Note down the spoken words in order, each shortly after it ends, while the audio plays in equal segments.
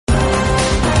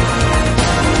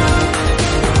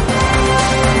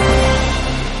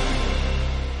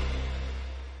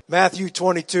Matthew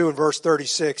 22 and verse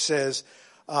 36 says,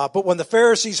 but when the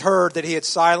Pharisees heard that he had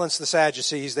silenced the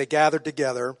Sadducees, they gathered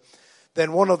together.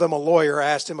 Then one of them, a lawyer,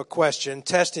 asked him a question,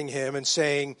 testing him and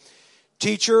saying,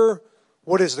 Teacher,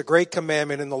 what is the great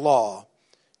commandment in the law?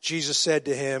 Jesus said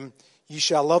to him, You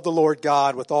shall love the Lord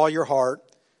God with all your heart,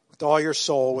 with all your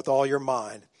soul, with all your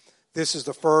mind. This is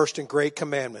the first and great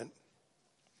commandment.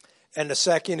 And the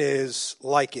second is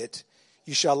like it.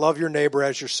 You shall love your neighbor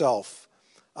as yourself.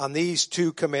 On these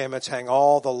two commandments hang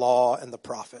all the law and the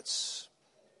prophets.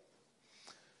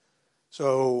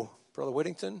 So, Brother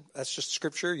Whittington, that's just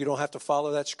scripture. You don't have to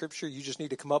follow that scripture. You just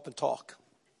need to come up and talk,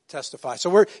 testify.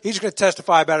 So he's going to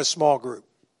testify about a small group.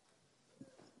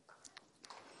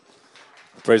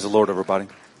 Praise the Lord, everybody.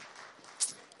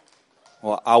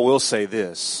 Well, I will say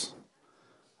this,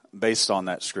 based on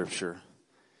that scripture.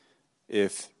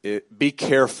 Be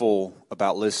careful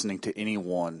about listening to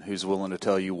anyone who's willing to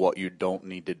tell you what you don't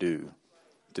need to do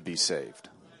to be saved.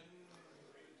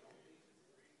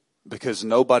 Because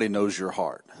nobody knows your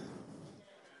heart.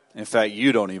 In fact,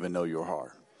 you don't even know your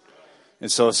heart.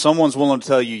 And so if someone's willing to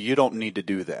tell you you don't need to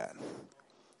do that,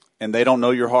 and they don't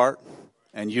know your heart,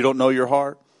 and you don't know your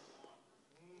heart,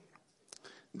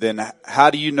 then how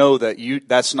do you know that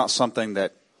that's not something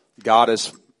that God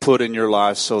has put in your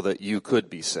life so that you could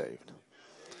be saved?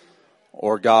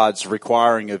 Or God's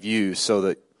requiring of you so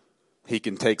that He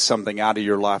can take something out of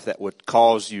your life that would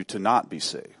cause you to not be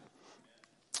saved?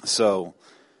 So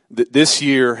this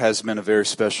year has been a very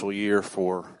special year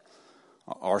for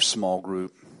our small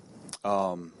group.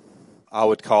 I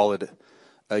would call it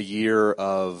a year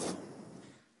of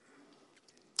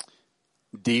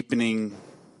deepening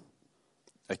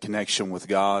a connection with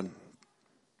God.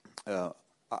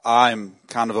 I'm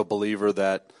kind of a believer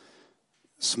that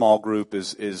small group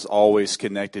is always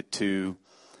connected to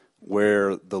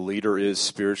where the leader is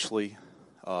spiritually,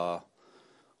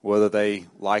 whether they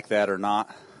like that or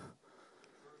not.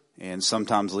 And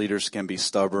sometimes leaders can be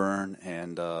stubborn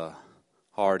and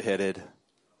hard-headed,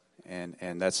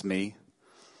 and that's me.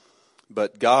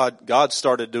 But God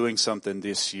started doing something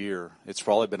this year. It's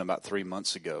probably been about 3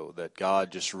 months ago that God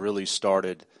just really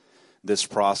started this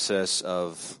process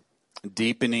of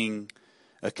deepening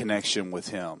a connection with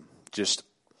Him. Just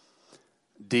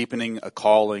deepening a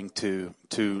calling to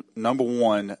number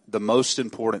one, the most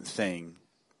important thing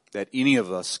that any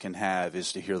of us can have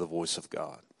is to hear the voice of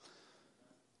God.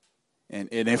 And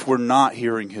if we're not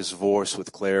hearing His voice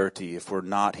with clarity, if we're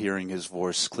not hearing His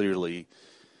voice clearly,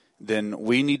 then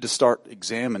we need to start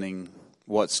examining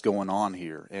what's going on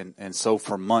here. And so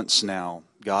for months now,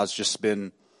 God's just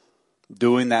been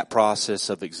doing that process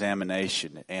of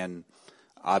examination. And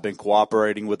I've been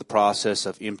cooperating with the process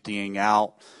of emptying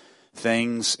out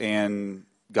things. And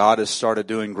God has started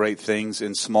doing great things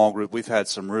in small group. We've had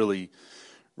some really,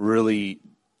 really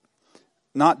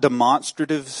not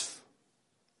demonstrative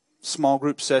small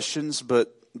group sessions,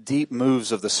 but deep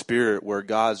moves of the Spirit where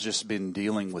God's just been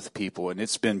dealing with people, and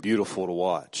it's been beautiful to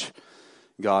watch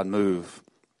God move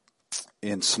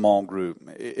in small group.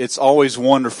 It's always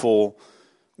wonderful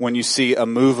when you see a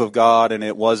move of God and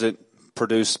it wasn't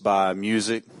produced by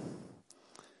music.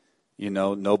 You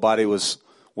know, nobody was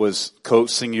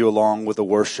coaxing you along with a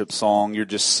worship song. You're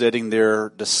just sitting there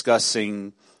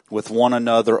discussing with one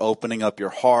another, opening up your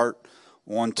heart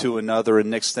one to another,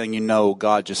 and next thing you know,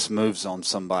 God just moves on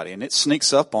somebody. And it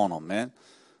sneaks up on them, man.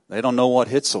 They don't know what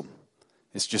hits them.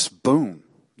 It's just boom.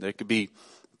 There could be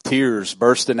tears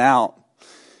bursting out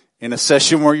in a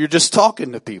session where you're just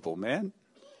talking to people, man.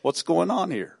 What's going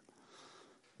on here?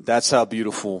 That's how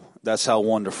beautiful, that's how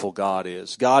wonderful God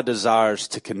is. God desires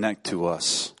to connect to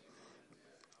us.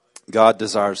 God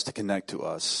desires to connect to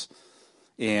us.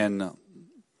 And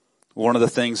one of the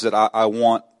things that I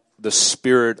want the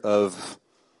spirit of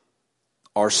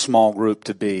our small group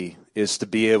to be is to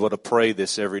be able to pray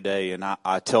this every day. And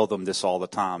I tell them this all the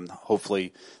time.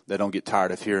 Hopefully they don't get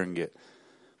tired of hearing it.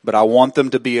 But I want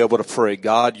them to be able to pray,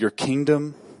 God, your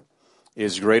kingdom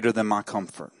is greater than my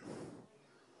comfort.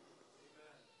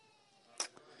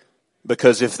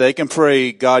 Because if they can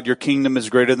pray, God, your kingdom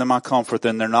is greater than my comfort,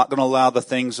 then they're not going to allow the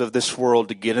things of this world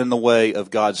to get in the way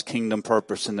of God's kingdom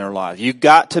purpose in their life. You've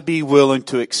got to be willing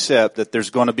to accept that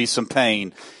there's going to be some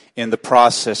pain in the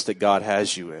process that God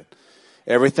has you in.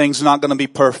 Everything's not going to be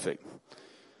perfect.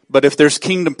 But if there's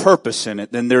kingdom purpose in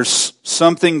it, then there's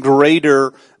something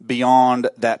greater beyond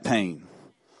that pain.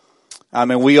 I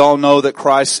mean, we all know that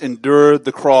Christ endured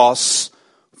the cross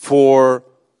for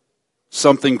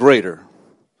something greater.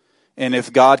 And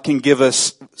if God can give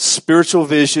us spiritual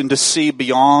vision to see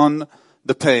beyond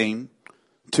the pain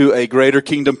to a greater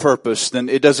kingdom purpose, then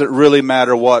it doesn't really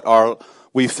matter what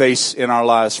we face in our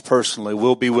lives personally,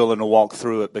 we'll be willing to walk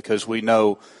through it because we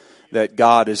know that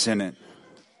God is in it.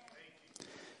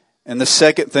 And the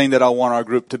second thing that I want our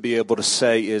group to be able to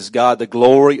say is, God, the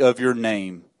glory of your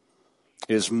name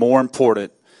is more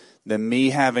important than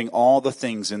me having all the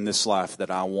things in this life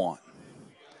that I want.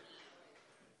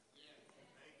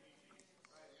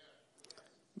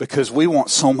 Because we want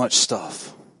so much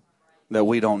stuff that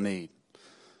we don't need.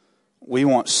 We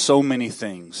want so many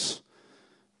things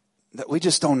that we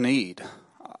just don't need.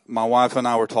 My wife and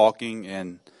I were talking,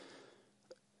 and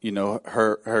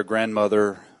her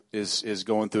grandmother is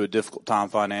going through a difficult time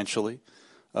financially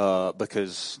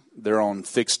because they're on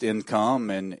fixed income,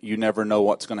 and you never know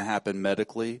what's going to happen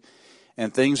medically,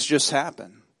 and things just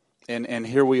happen. And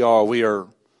here we are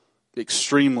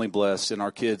extremely blessed, and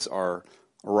our kids are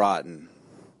rotten.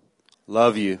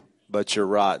 Love you, but you're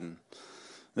rotten.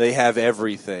 They have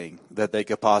everything that they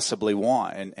could possibly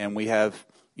want, and we have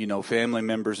family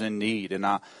members in need, and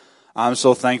I'm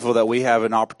so thankful that we have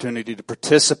an opportunity to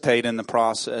participate in the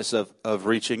process of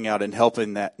reaching out and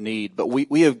helping that need. But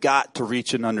we have got to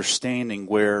reach an understanding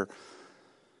where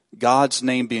God's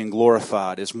name being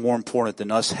glorified is more important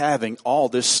than us having all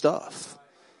this stuff.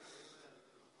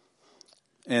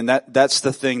 And that's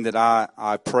the thing that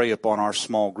I pray upon our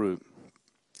small group.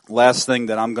 Last thing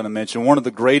that I'm going to mention, one of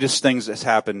the greatest things that's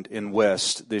happened in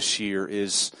West this year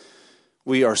is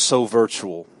we are so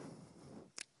virtual.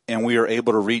 And we are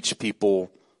able to reach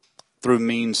people through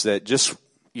means that just,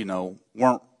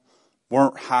 weren't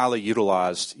highly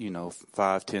utilized,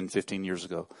 5, 10, 15 years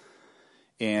ago.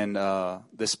 And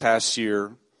this past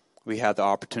year, we had the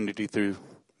opportunity through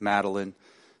Madeline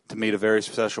to meet a very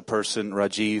special person,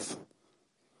 Rajiv.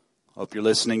 Hope you're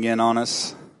listening in on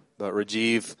us. But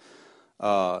Rajiv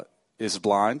is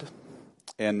blind,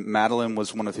 and Madeline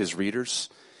was one of his readers.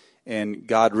 And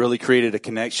God really created a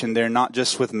connection there, not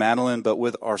just with Madeline, but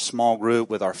with our small group,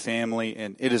 with our family.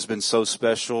 And it has been so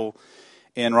special.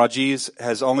 And Rajiv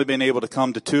has only been able to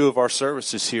come to 2 of our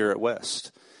services here at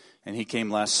West. And he came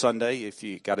last Sunday, if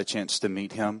you got a chance to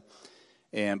meet him.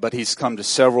 But he's come to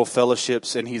several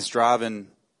fellowships, and he's driving,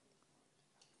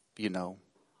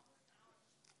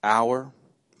 hour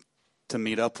to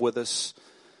meet up with us.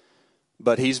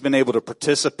 But he's been able to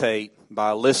participate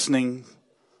by listening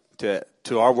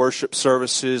to our worship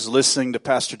services, listening to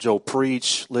Pastor Joe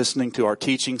preach, listening to our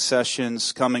teaching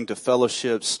sessions, coming to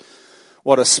fellowships.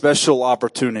 What a special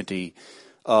opportunity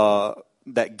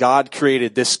that God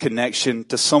created this connection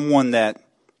to someone that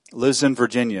lives in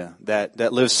Virginia,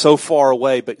 that lives so far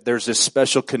away, but there's this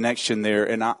special connection there.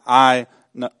 And I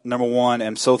number one,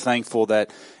 am so thankful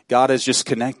that God is just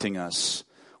connecting us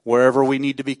wherever we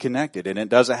need to be connected. And it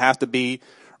doesn't have to be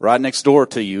right next door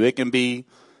to you. It can be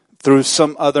through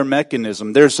some other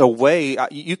mechanism. There's a way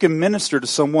you can minister to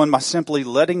someone by simply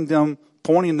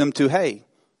pointing them to, hey,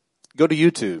 go to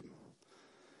YouTube.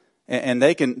 And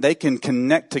they can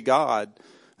connect to God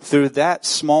through that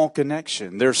small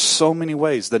connection. There's so many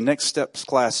ways. The Next Steps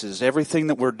classes, everything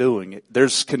that we're doing,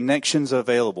 there's connections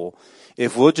available.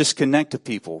 If we'll just connect to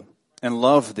people and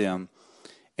love them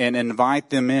and invite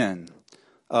them in,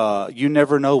 you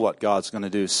never know what God's going to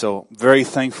do. So very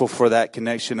thankful for that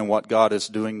connection and what God is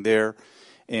doing there.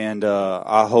 And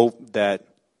I hope that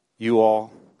you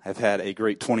all have had a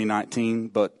great 2019.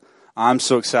 But I'm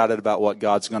so excited about what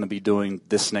God's going to be doing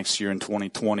this next year in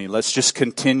 2020. Let's just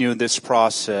continue this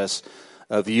process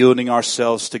of yielding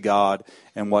ourselves to God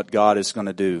and what God is going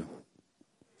to do.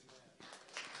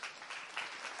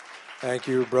 Thank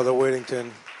you, Brother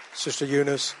Whittington. Sister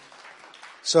Eunice.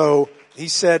 So he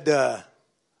said,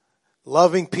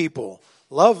 loving people.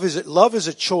 Love is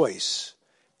a choice,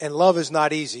 and love is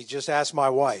not easy. Just ask my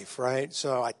wife, right?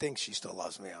 So I think she still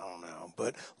loves me. I don't know.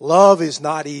 But love is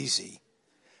not easy.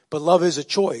 But love is a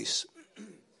choice.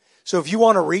 So if you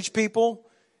want to reach people,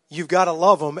 you've got to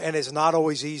love them, and it's not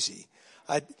always easy.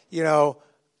 One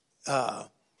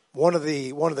of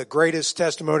the greatest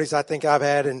testimonies I think I've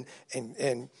had,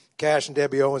 and Cash and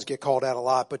Debbie Owens get called out a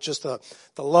lot, but just the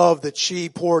love that she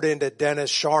poured into Dennis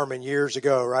Sharman years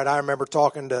ago, right? I remember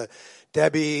talking to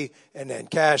Debbie and then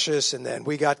Cassius, and then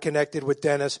we got connected with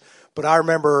Dennis. But I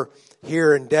remember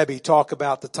hearing Debbie talk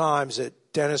about the times that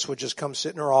Dennis would just come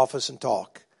sit in her office and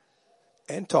talk.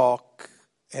 And talk,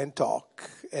 and talk,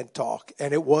 and talk.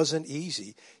 And it wasn't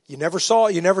easy. You never saw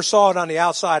it on the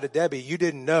outside of Debbie. You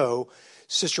didn't know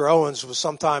Sister Owens was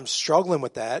sometimes struggling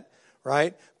with that,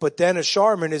 right? But Dennis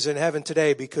Sharman is in heaven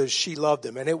today because she loved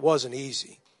him, and it wasn't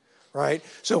easy, right?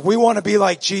 So if we want to be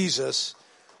like Jesus,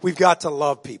 we've got to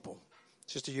love people.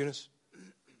 Sister Eunice?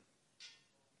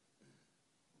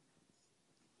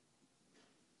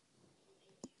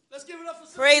 Let's give it up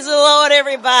for Praise the Lord,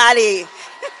 everybody.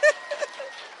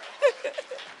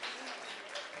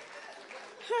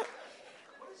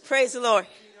 Praise the Lord.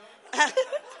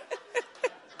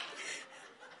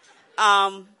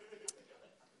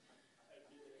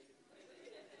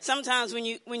 Sometimes when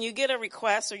you get a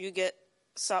request or you get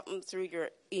something through your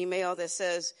email that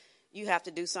says you have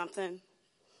to do something,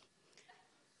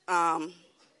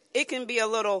 it can be a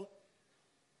little,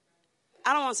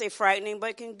 I don't want to say frightening,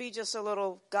 but it can be just a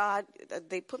little, God,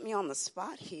 they put me on the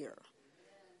spot here.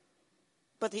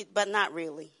 But not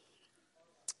really.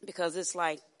 Because it's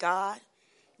like, God,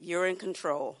 you're in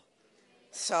control.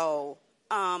 So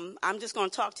I'm just going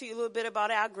to talk to you a little bit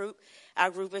about our group. Our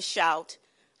group is Shout.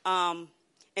 And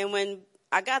when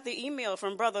I got the email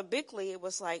from Brother Bickley, it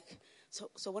was like,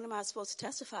 so what am I supposed to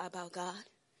testify about, God?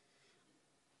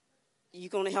 You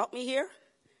going to help me here?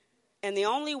 And the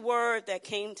only word that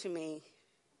came to me,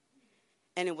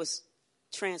 and it was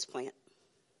transplant.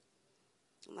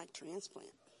 I'm like, transplant?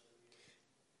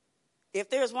 If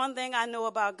there's one thing I know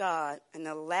about God in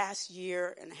the last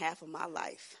year and a half of my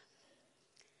life,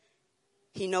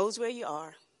 He knows where you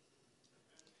are.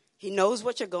 He knows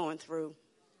what you're going through.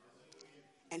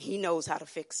 And He knows how to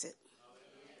fix it.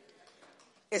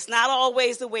 It's not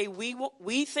always the way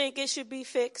we think it should be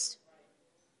fixed,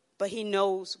 but He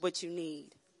knows what you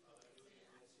need.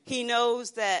 He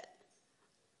knows that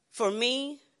for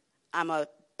me, I'm a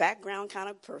background kind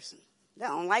of person. I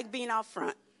don't like being out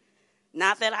front.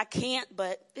 Not that I can't,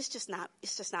 but it's just not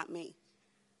me.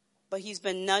 But He's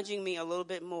been nudging me a little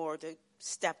bit more to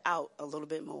step out a little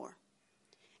bit more.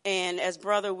 And as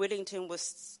Brother Whittington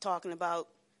was talking about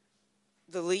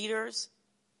the leaders,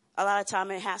 a lot of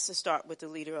time it has to start with the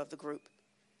leader of the group.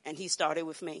 And he started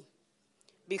with me.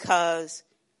 Because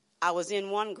I was in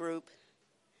one group,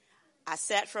 I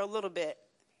sat for a little bit,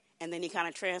 and then he kind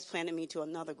of transplanted me to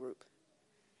another group.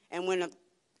 And when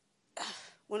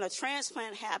a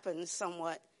transplant happens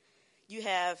somewhat, you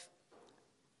have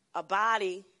a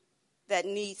body that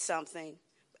needs something,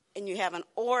 and you have an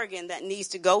organ that needs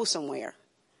to go somewhere.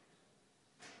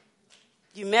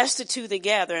 You mesh the two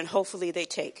together, and hopefully they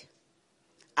take.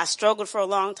 I struggled for a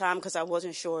long time because I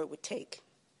wasn't sure it would take.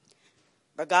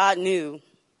 But God knew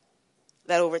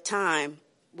that over time,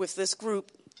 with this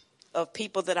group of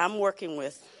people that I'm working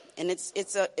with, and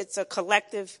it's a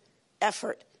collective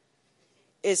effort,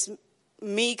 it's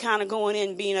me kind of going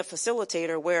in being a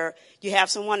facilitator where you have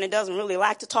someone that doesn't really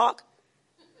like to talk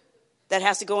that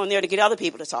has to go in there to get other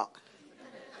people to talk.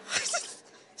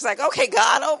 It's like, okay,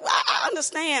 God, I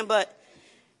understand, but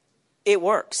it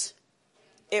works.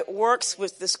 It works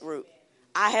with this group.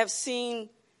 I have seen,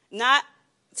 not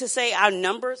to say our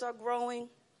numbers are growing,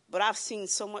 but I've seen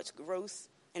so much growth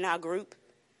in our group,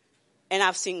 and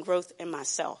I've seen growth in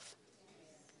myself.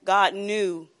 God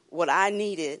knew what I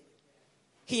needed.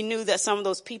 He knew that some of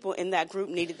those people in that group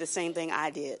needed the same thing I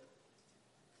did.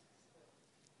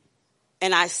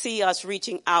 And I see us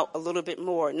reaching out a little bit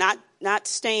more, not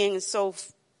staying so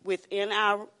within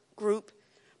our group,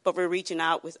 but we're reaching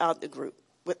out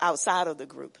outside of the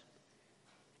group.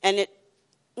 And it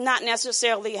not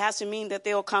necessarily has to mean that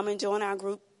they'll come and join our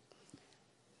group,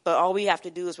 but all we have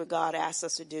to do is what God asks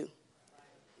us to do.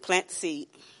 Plant the seed,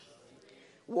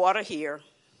 water here.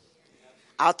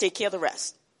 I'll take care of the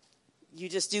rest. You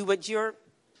just do what you're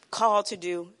called to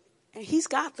do, and He's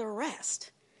got the rest.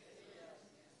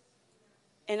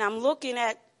 And I'm looking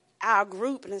at our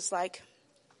group, and it's like,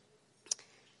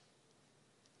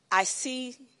 I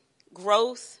see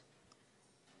growth,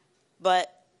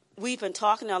 but we've been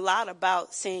talking a lot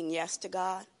about saying yes to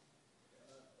God.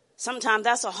 Sometimes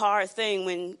that's a hard thing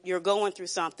when you're going through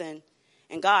something,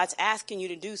 and God's asking you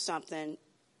to do something,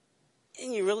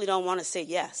 and you really don't want to say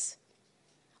yes.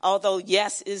 Although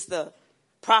yes is the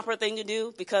proper thing to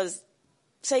do, because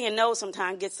saying no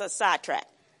sometimes gets us sidetracked.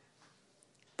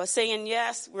 But saying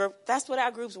yes, that's what our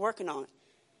group's working on.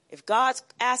 If God's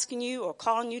asking you or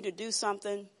calling you to do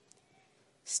something,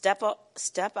 step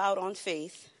out on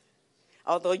faith.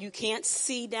 Although you can't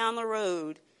see down the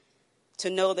road,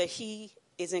 to know that He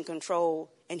is in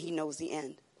control and He knows the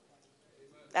end.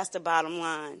 That's the bottom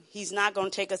line. He's not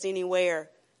going to take us anywhere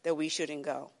that we shouldn't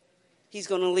go. He's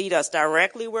going to lead us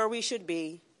directly where we should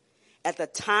be, at the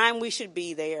time we should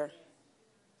be there.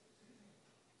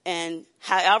 And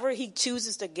however He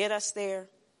chooses to get us there,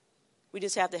 we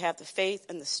just have to have the faith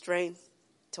and the strength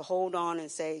to hold on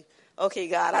and say, okay,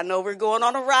 God, I know we're going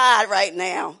on a ride right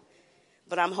now,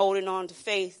 but I'm holding on to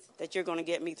faith that you're going to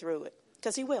get me through it,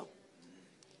 because He will.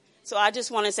 So I just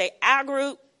want to say, our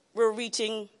group, we're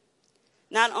reaching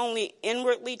not only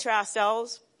inwardly to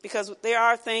ourselves, because there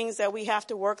are things that we have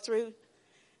to work through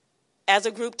as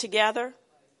a group together.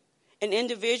 And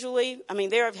individually, I mean,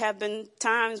 there have been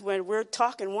times when we're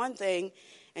talking one thing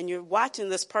And you're watching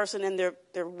this person, and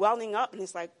they're welling up, and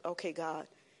it's like, okay, God,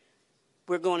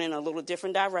 we're going in a little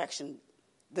different direction.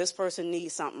 This person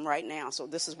needs something right now, so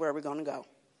this is where we're going to go.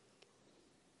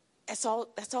 That's all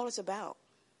it's about.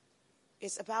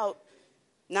 It's about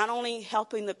not only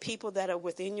helping the people that are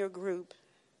within your group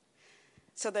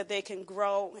so that they can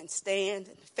grow and stand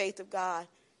in the faith of God,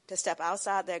 to step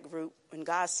outside that group. When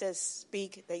God says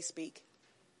speak, they speak.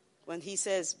 When he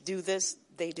says do this,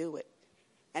 they do it.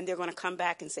 And they're going to come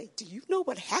back and say, do you know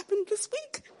what happened this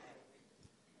week?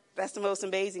 That's the most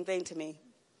amazing thing to me.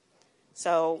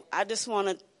 So I just want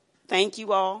to thank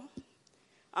you all.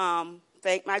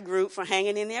 Thank my group for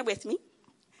hanging in there with me.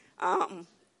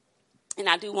 And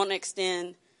I do want to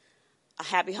extend a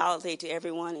happy holiday to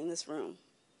everyone in this room.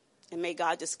 And may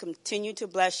God just continue to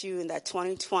bless you, and that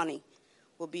 2020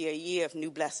 will be a year of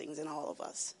new blessings in all of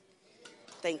us.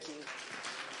 Thank you.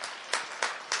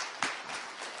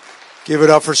 Give it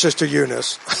up for Sister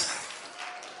Eunice.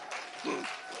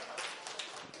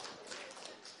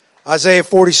 Isaiah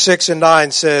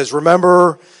 46:9 says,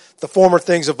 remember the former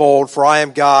things of old, for I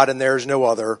am God and there is no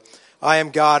other. I am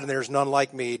God and there is none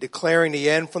like me, declaring the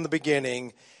end from the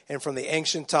beginning and from the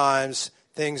ancient times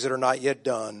things that are not yet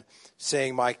done,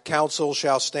 saying my counsel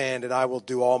shall stand and I will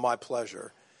do all my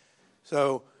pleasure.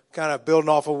 So kind of building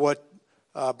off of what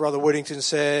Brother Whittington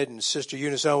said and Sister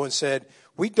Eunice Owen said,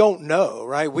 we don't know,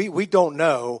 right? We don't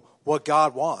know what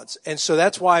God wants. And so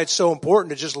that's why it's so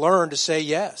important to just learn to say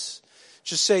yes.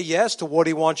 Just say yes to what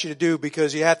he wants you to do,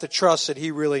 because you have to trust that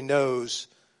he really knows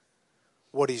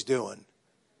what he's doing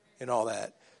and all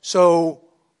that. So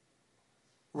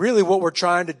really what we're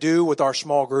trying to do with our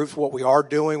small groups, what we are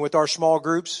doing with our small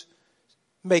groups,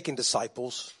 making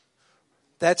disciples.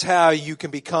 That's how you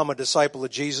can become a disciple of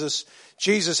Jesus.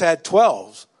 Jesus had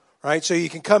 12, right? So you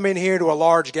can come in here to a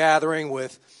large gathering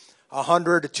with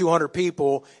 100 to 200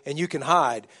 people and you can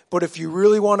hide. But if you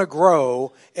really want to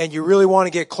grow and you really want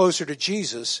to get closer to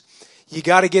Jesus, you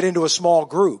got to get into a small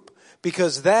group,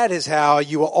 because that is how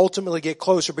you will ultimately get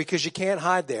closer, because you can't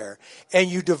hide there. And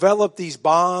you develop these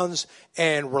bonds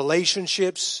and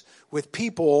relationships with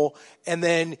people, and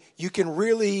then you can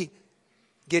really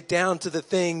get down to the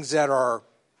things that are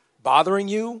bothering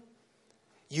you.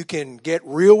 You can get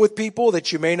real with people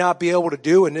that you may not be able to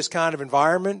do in this kind of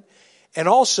environment. And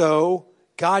also,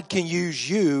 God can use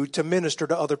you to minister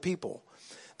to other people.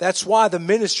 That's why the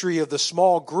ministry of the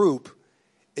small group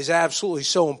is absolutely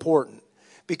so important,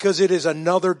 because it is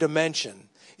another dimension.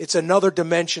 It's another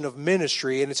dimension of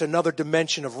ministry, and it's another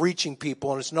dimension of reaching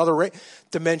people, and it's another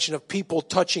dimension of people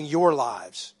touching your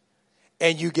lives.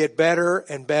 And you get better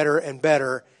and better and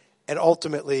better, and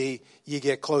ultimately you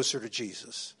get closer to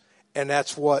Jesus. And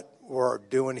that's what we're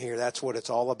doing here. That's what it's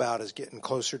all about, is getting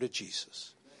closer to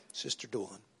Jesus. Sister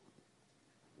Doolin.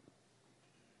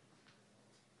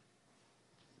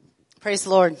 Praise the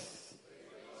Lord.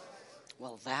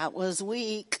 Well, that was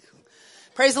weak.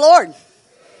 Praise the Lord.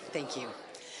 Thank you.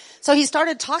 So he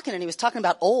started talking, and he was talking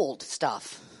about old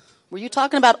stuff. Were you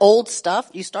talking about old stuff?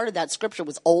 You started that scripture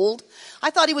was old. I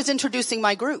thought he was introducing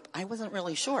my group. I wasn't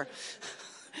really sure.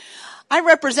 I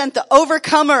represent the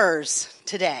overcomers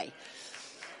today.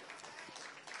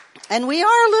 And we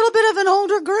are a little bit of an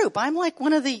older group. I'm like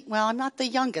I'm not the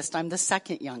youngest. I'm the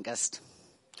second youngest.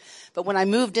 But when I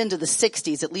moved into the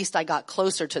 60s, at least I got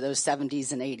closer to those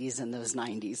 70s and 80s and those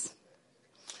 90s.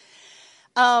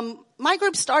 My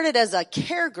group started as a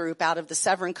care group out of the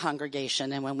Severn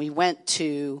congregation. And when we went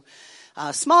to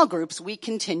small groups, we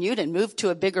continued and moved to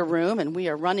a bigger room. And we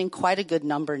are running quite a good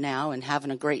number now and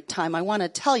having a great time. I want to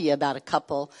tell you about a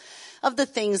couple of the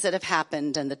things that have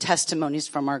happened and the testimonies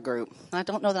from our group. I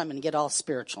don't know that I'm going to get all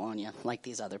spiritual on you like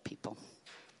these other people.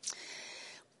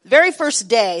 The very first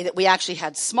day that we actually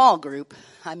had small group,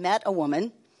 I met a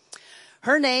woman.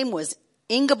 Her name was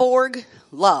Ingeborg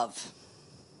Love.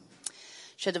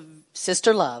 She had a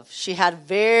sister Love. She had a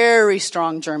very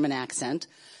strong German accent.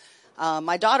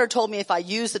 My daughter told me if I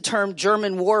use the term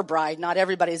German war bride, not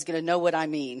everybody's going to know what I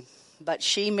mean. But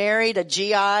she married a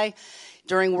GI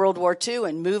during World War II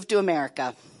and moved to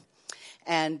America.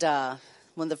 And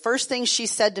one of the first things she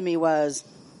said to me was,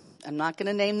 I'm not going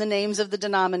to name the names of the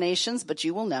denominations, but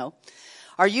you will know.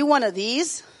 Are you one of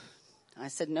these? I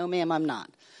said, no, ma'am, I'm not.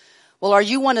 Well, are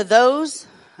you one of those?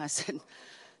 I said,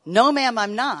 no, ma'am,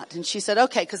 I'm not. And she said,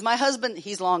 okay, because my husband,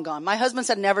 he's long gone. My husband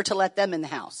said never to let them in the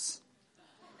house.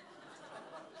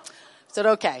 I said,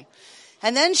 okay.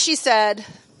 And then she said,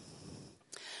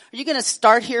 are you going to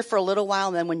start here for a little while,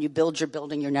 and then when you build your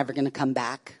building, you're never going to come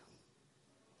back?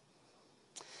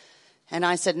 And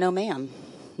I said, no, ma'am.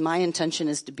 My intention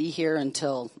is to be here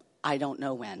until I don't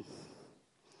know when.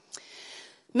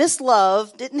 Miss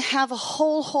Love didn't have a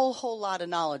whole lot of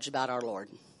knowledge about our Lord.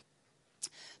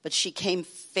 But she came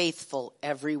faithful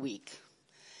every week.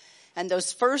 And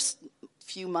those first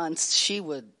few months, she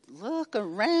would look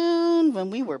around when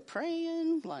we were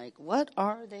praying, like, what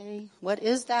are they? What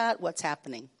is that? What's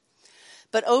happening?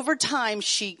 But over time,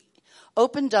 she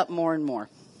opened up more and more.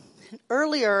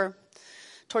 Earlier,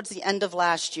 towards the end of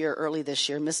last year, early this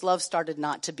year, Miss Love started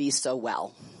not to be so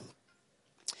well.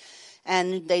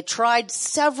 And they tried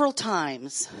several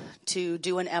times to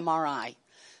do an MRI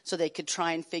so they could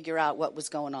try and figure out what was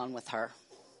going on with her.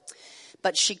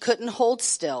 But she couldn't hold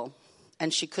still,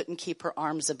 and she couldn't keep her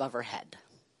arms above her head.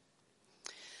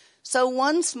 So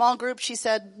one small group, she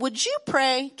said, would you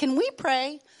pray, can we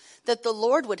pray that the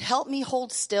Lord would help me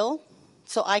hold still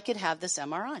so I could have this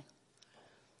MRI?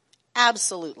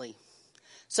 Absolutely.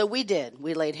 So we did.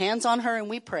 We laid hands on her and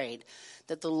we prayed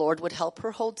that the Lord would help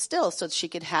her hold still so that she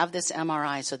could have this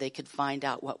MRI so they could find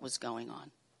out what was going on.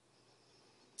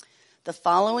 The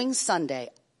following Sunday,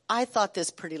 I thought this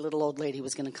pretty little old lady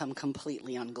was going to come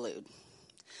completely unglued.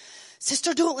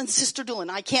 Sister Doolin,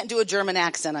 I can't do a German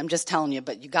accent, I'm just telling you,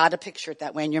 but you got to picture it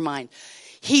that way in your mind.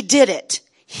 He did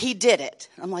it.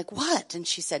 I'm like, what? And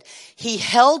she said, he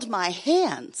held my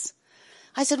hands.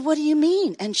 I said, what do you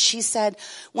mean? And she said,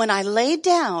 when I laid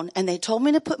down and they told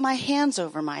me to put my hands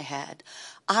over my head,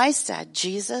 I said,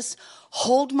 Jesus,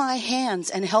 hold my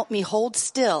hands and help me hold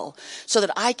still so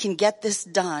that I can get this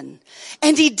done.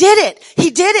 And he did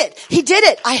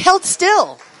it. I held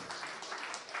still.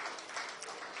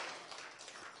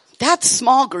 That's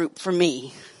small group for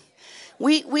me.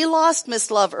 We lost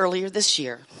Miss Love earlier this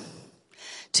year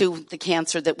to the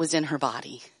cancer that was in her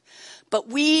body. But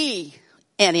we,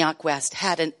 Antioch West,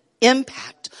 had an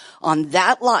impact on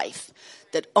that life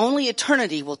that only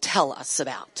eternity will tell us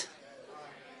about.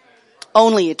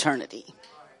 Only eternity.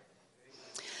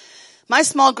 My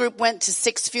small group went to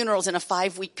 6 funerals in a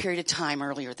 5-week period of time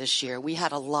earlier this year. We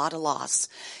had a lot of loss.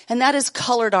 And that has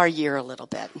colored our year a little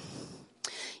bit.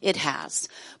 It has.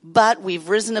 But we've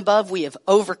risen above. We have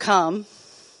overcome.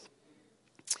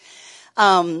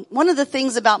 One of the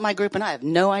things about my group, and I have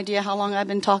no idea how long I've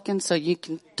been talking, so you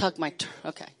can tug my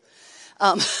okay.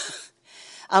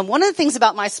 One of the things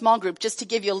about my small group, just to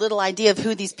give you a little idea of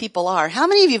who these people are, how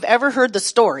many of you have ever heard the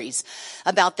stories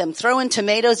about them throwing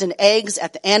tomatoes and eggs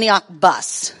at the Antioch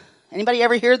bus? Anybody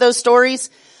ever hear those stories?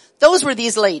 Those were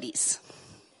these ladies.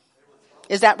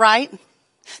 Is that right?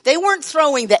 They weren't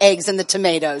throwing the eggs and the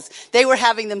tomatoes. They were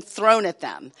having them thrown at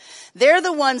them. They're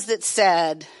the ones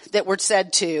that were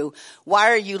said to,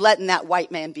 why are you letting that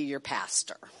white man be your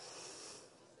pastor?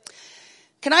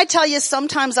 Can I tell you,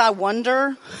 sometimes I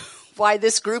wonder why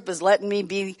this group is letting me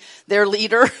be their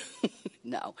leader.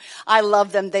 No, I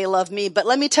love them. They love me. But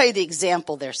let me tell you the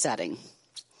example they're setting.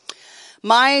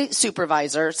 My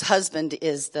supervisor's husband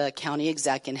is the county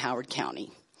exec in Howard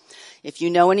County. If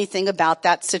you know anything about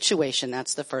that situation,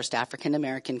 that's the first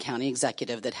African-American county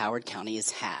executive that Howard County has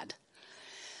had.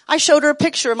 I showed her a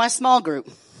picture of my small group.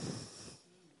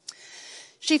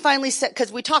 She finally said,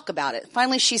 because we talk about it,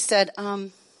 finally she said,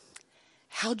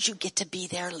 how'd you get to be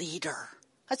their leader?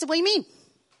 I said, what do you mean?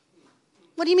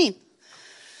 What do you mean?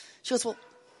 She goes, well,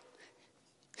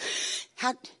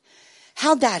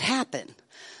 how'd that happen?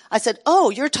 I said, oh,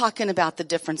 you're talking about the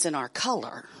difference in our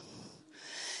color.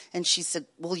 And she said,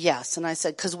 well, yes. And I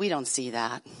said, because we don't see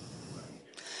that.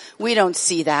 We don't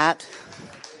see that.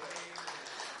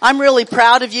 I'm really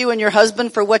proud of you and your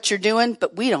husband for what you're doing,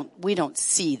 but we don't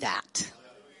see that.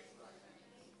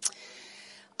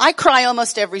 I cry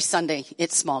almost every Sunday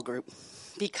at small group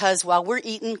because while we're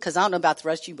eating, because I don't know about the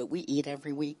rest of you, but we eat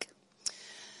every week.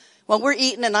 While we're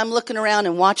eating and I'm looking around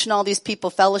and watching all these people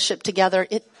fellowship together,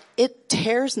 it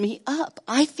tears me up.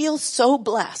 I feel so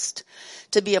blessed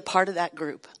to be a part of that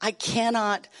group. I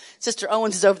cannot. Sister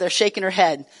Owens is over there shaking her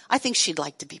head. I think she'd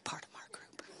like to be part of our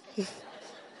group.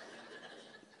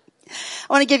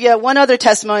 I want to give you one other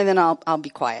testimony, then I'll be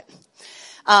quiet.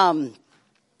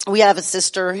 We have a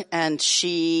sister, and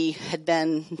she had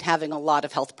been having a lot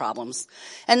of health problems.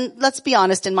 And let's be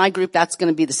honest, in my group, that's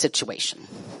going to be the situation.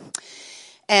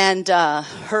 And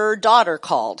her daughter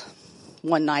called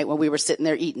one night when we were sitting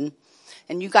there eating.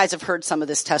 And you guys have heard some of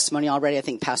this testimony already. I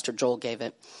think Pastor Joel gave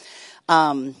it.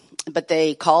 But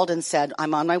they called and said,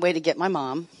 I'm on my way to get my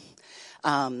mom.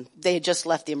 They had just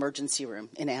left the emergency room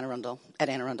at Anne Arundel.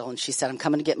 And she said, I'm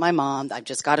coming to get my mom. I've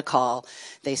just got a call.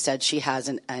 They said she has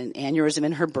an aneurysm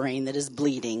in her brain that is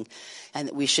bleeding and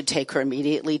that we should take her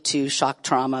immediately to shock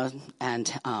trauma and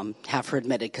have her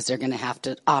admitted because they're going to have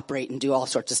to operate and do all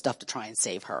sorts of stuff to try and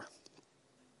save her.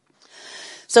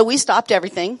 So we stopped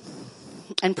everything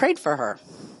and prayed for her.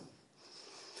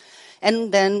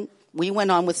 And then we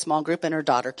went on with small group, and her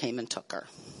daughter came and took her.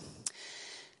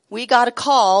 We got a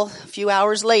call a few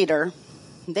hours later.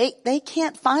 They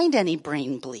can't find any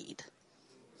brain bleed.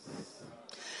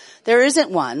 There isn't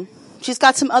one. She's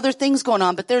got some other things going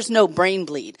on, but there's no brain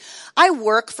bleed. I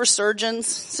work for surgeons,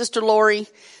 Sister Lori.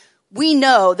 We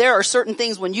know there are certain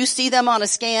things when you see them on a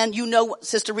scan, you know,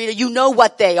 Sister Rita, you know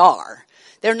what they are.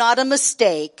 They're not a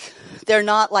mistake. They're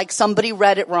not like somebody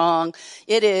read it wrong.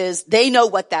 It is, they know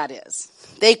what that is.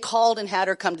 They called and had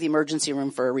her come to the emergency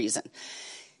room for a reason.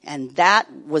 And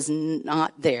that was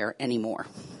not there anymore.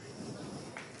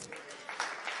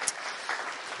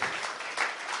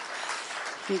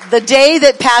 The day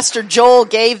that Pastor Joel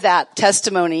gave that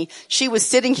testimony, she was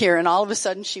sitting here and all of a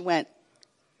sudden she went,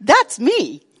 "That's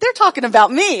me. They're talking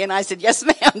about me." And I said, "Yes,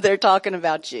 ma'am, they're talking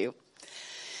about you."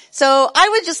 So I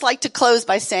would just like to close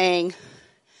by saying,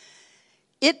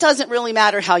 it doesn't really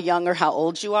matter how young or how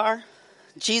old you are.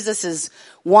 Jesus is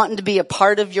wanting to be a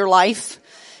part of your life.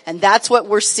 And that's what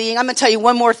we're seeing. I'm going to tell you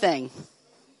one more thing.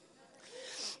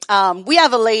 We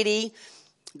have a lady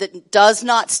that does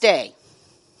not stay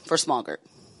for small group.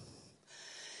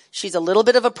 She's a little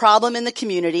bit of a problem in the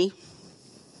community.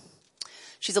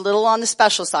 She's a little on the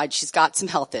special side. She's got some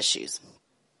health issues.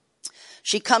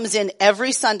 She comes in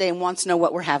every Sunday and wants to know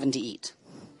what we're having to eat.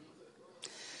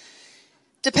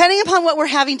 Depending upon what we're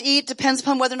having to eat, depends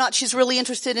upon whether or not she's really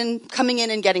interested in coming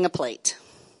in and getting a plate.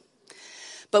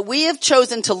 But we have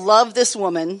chosen to love this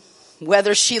woman,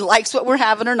 whether she likes what we're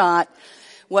having or not.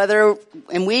 There's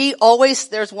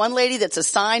one lady that's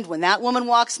assigned when that woman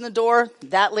walks in the door,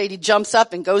 that lady jumps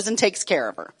up and goes and takes care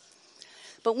of her.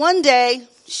 But one day,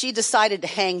 she decided to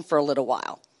hang for a little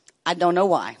while. I don't know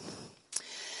why.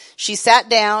 She sat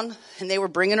down and they were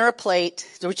bringing her a plate.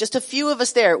 There was just a few of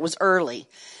us there. It was early.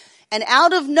 And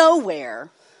out of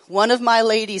nowhere, one of my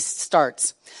ladies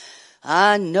starts,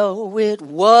 "I know it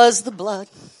was the blood."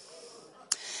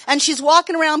 And she's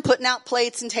walking around putting out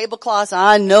plates and tablecloths.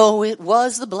 "I know it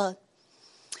was the blood."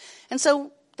 And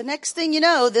so the next thing you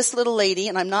know, this little lady,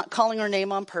 and I'm not calling her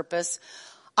name on purpose,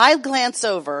 I glance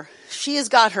over. She has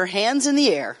got her hands in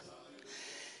the air,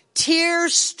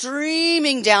 tears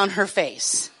streaming down her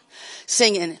face,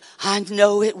 singing, "I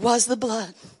know it was the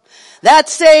blood that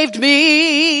saved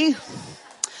me.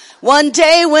 One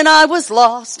day when I was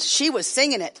lost." She was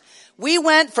singing it. We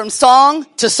went from song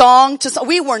to song to song.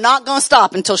 We were not going to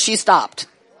stop until she stopped.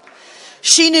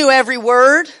 She knew every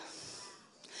word.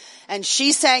 And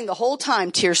she sang the whole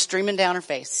time, tears streaming down her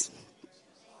face.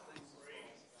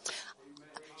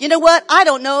 You know what? I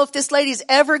don't know if this lady's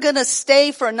ever going to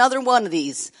stay for another one of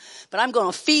these. But I'm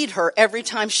going to feed her every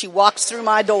time she walks through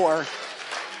my door.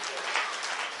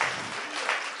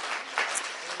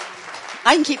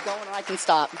 I can keep going or I can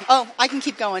stop. Oh, I can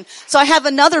keep going. So I have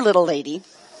another little lady.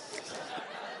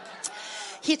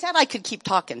 He said I could keep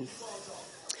talking.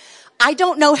 I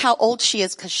don't know how old she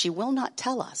is because she will not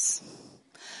tell us.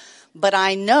 But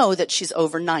I know that she's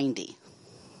over 90.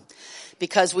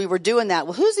 Because we were doing that.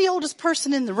 Well, who's the oldest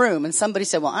person in the room? And somebody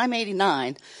said, "Well, I'm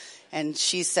 89. And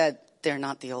she said, "They're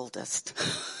not the oldest."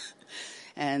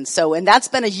 And that's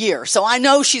been a year. So I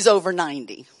know she's over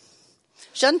 90.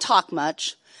 She doesn't talk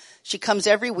much. She comes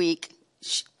every week.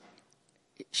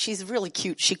 She's really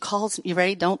cute. She calls, you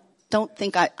ready? Don't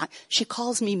think she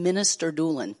calls me Minister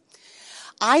Doolin.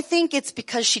 I think it's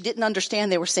because she didn't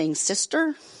understand they were saying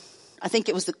sister. I think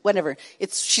it was whatever.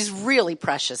 She's really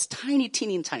precious. Tiny,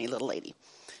 teeny, tiny little lady.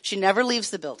 She never leaves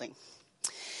the building.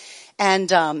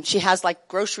 And, she has like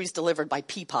groceries delivered by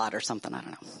Peapod or something. I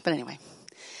don't know. But anyway,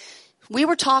 we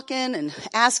were talking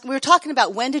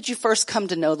about when did you first come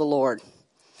to know the Lord?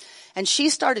 And she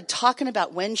started talking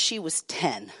about when she was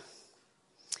 10.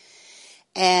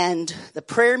 And the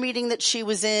prayer meeting that she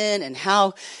was in and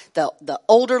how the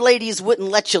older ladies wouldn't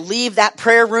let you leave that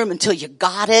prayer room until you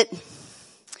got it.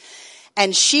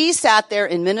 And she sat there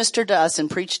and ministered to us and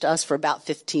preached to us for about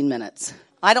 15 minutes.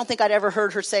 I don't think I'd ever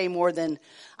heard her say more than,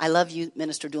 "I love you,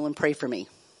 Minister Doolin, pray for me."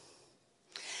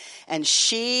 And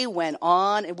she went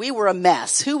on, and we were a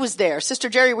mess. Who was there? Sister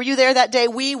Jerry, were you there that day?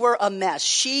 We were a mess.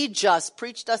 She just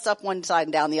preached us up one side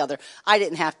and down the other. I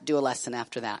didn't have to do a lesson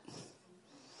after that.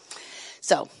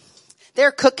 So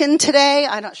they're cooking today.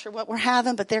 I'm not sure what we're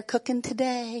having, but they're cooking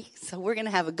today. So we're going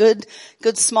to have a good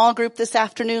small group this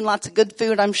afternoon. Lots of good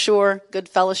food, I'm sure. Good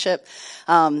fellowship.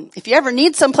 If you ever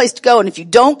need someplace to go, and if you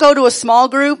don't go to a small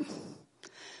group,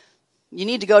 you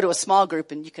need to go to a small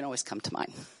group, and you can always come to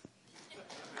mine.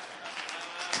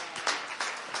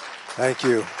 Thank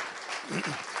you.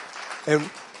 And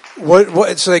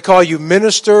so they call you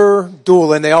Minister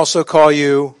Doolin. They also call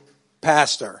you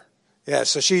Pastor Yeah,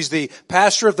 so she's the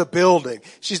pastor of the building.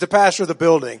 She's the pastor of the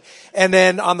building. And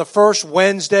then on the first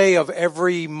Wednesday of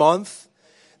every month,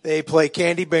 they play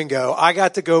Candy Bingo. I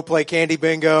got to go play Candy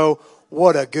Bingo.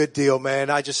 What a good deal, man.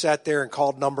 I just sat there and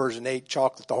called numbers and ate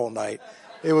chocolate the whole night.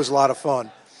 It was a lot of fun.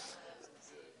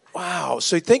 Wow.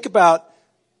 So think about,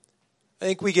 I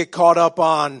think we get caught up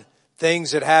on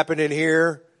things that happen in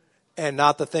here and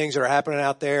not the things that are happening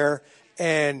out there.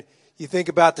 And you think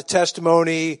about the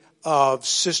testimony of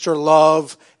Sister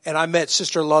Love, and I met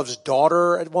Sister Love's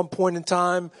daughter at one point in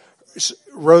time,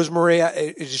 Rosemary.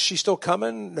 Is she still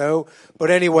coming? No. But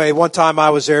anyway, one time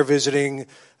I was there visiting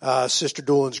Sister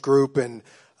Doolin's group, and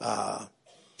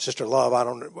Sister Love, I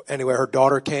don't know, anyway, her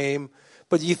daughter came.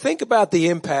 But you think about the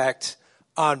impact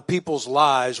on people's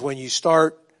lives when you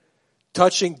start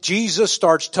touching, Jesus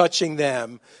starts touching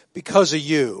them because of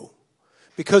you,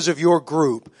 because of your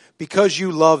group, because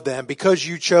you love them, because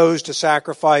you chose to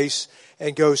sacrifice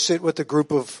and go sit with a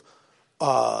group of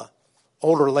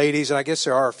older ladies. And I guess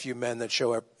there are a few men that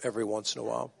show up every once in a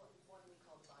while.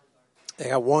 They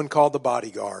got one called the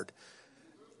bodyguard.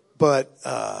 But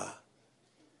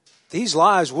these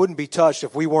lives wouldn't be touched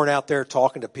if we weren't out there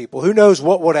talking to people. Who knows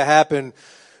what would have happened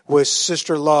with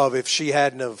Sister Love if we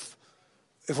hadn't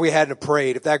have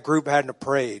prayed, if that group hadn't have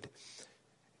prayed.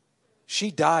 She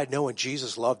died knowing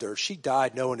Jesus loved her. She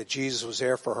died knowing that Jesus was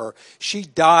there for her.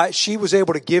 She was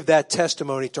able to give that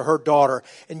testimony to her daughter.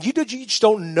 And you just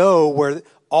don't know where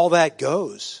all that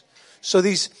goes. So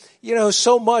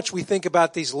so much we think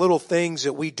about these little things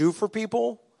that we do for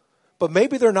people, but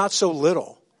maybe they're not so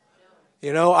little.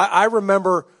 I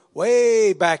remember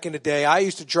way back in the day, I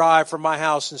used to drive from my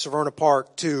house in Severna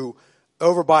Park to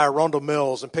over by Arundel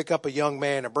Mills and pick up a young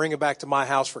man and bring him back to my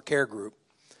house for care group.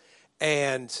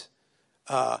 And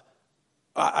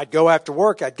I'd go after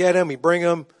work, I'd get him, he'd bring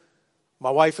him, my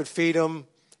wife would feed him,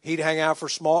 he'd hang out for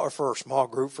a small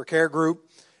group, for care group.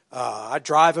 I'd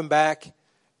drive him back,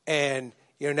 and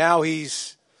now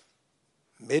he's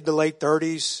mid to late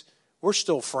 30s. We're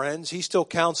still friends. He still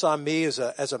counts on me as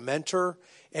a mentor,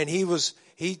 and he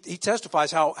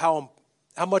testifies how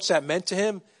much that meant to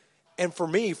him. And for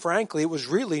me, frankly, it was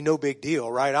really no big deal,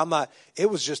 right? It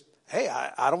was just, hey,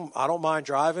 I don't mind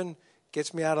driving.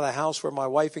 Gets me out of the house where my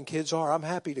wife and kids are. I'm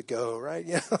happy to go, right?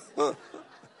 Yeah.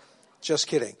 Just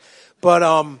kidding. But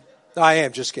I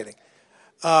am just kidding.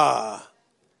 But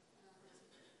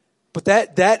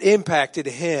that impacted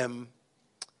him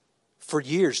for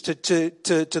years to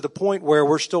the point where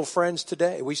we're still friends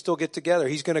today. We still get together.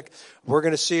 We're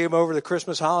going to see him over the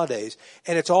Christmas holidays.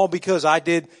 And it's all because I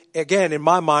did, again, in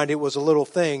my mind, it was a little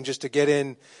thing just to get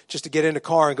in the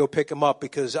car and go pick him up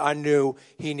because I knew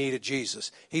he needed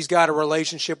Jesus. He's got a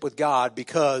relationship with God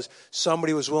because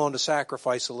somebody was willing to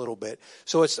sacrifice a little bit.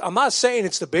 So I'm not saying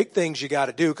it's the big things you got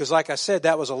to do, because like I said,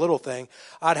 that was a little thing.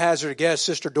 I'd hazard a guess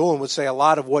Sister Doolin would say a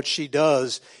lot of what she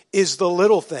does is the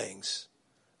little things.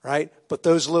 Right? But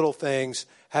those little things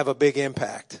have a big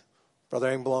impact. Brother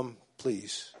Engblom,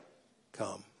 please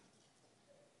come.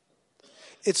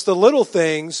 It's the little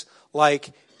things like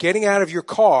getting out of your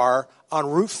car on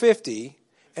Route 50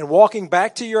 and walking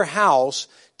back to your house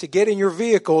to get in your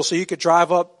vehicle so you could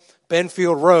drive up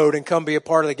Benfield Road and come be a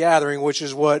part of the gathering, which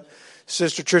is what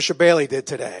Sister Tricia Bailey did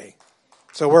today.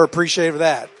 So we're appreciative of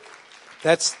that.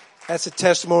 That's a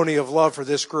testimony of love for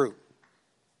this group.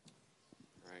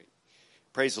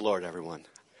 Praise the Lord, everyone.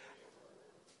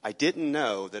 I didn't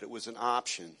know that it was an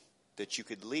option that you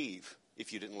could leave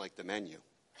if you didn't like the menu.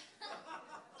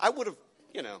 I would have,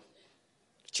 it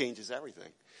changes everything.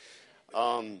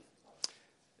 When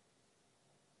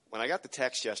I got the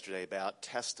text yesterday about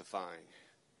testifying,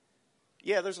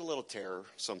 there's a little terror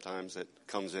sometimes that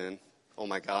comes in. Oh,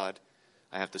 my God,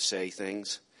 I have to say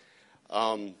things.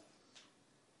 And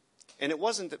it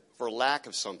wasn't for lack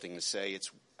of something to say.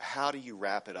 It's how do you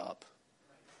wrap it up?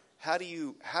 How do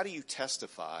you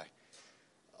testify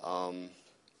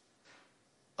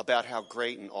about how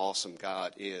great and awesome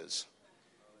God is,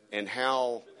 and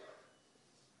how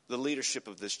the leadership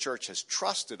of this church has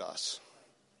trusted us?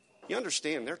 You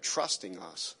understand, they're trusting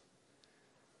us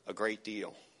a great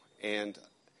deal. And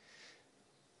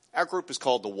our group is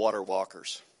called the Water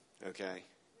Walkers, okay?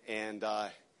 And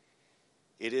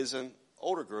it is an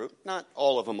older group, not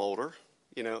all of them older,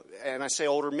 and I say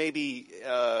older, maybe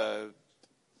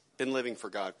been living for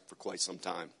God for quite some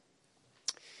time.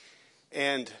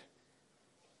 And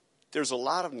there's a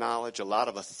lot of knowledge, a lot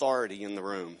of authority in the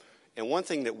room. And one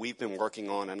thing that we've been working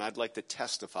on, and I'd like to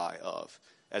testify of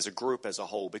as a group as a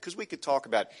whole, because we could talk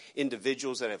about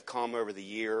individuals that have come over the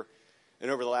year and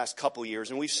over the last couple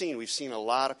years, and we've seen a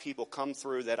lot of people come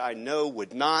through that I know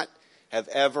would not have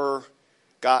ever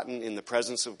gotten in the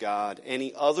presence of God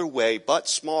any other way but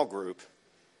small group,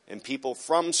 and people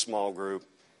from small group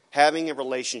having a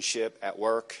relationship at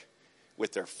work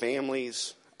with their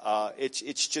families.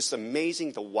 It's just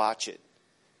amazing to watch it.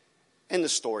 And the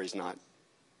story's not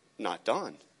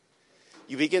done.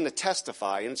 You begin to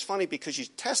testify, and it's funny because you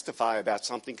testify about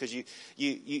something because you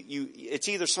it's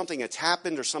either something that's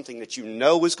happened or something that you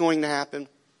know is going to happen.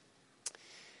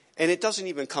 And it doesn't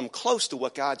even come close to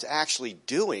what God's actually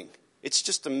doing. It's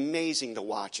just amazing to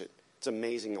watch it. It's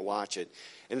amazing to watch it.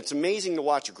 And it's amazing to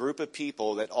watch a group of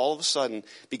people that all of a sudden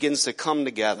begins to come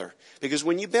together. Because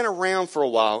when you've been around for a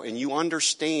while and you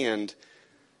understand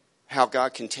how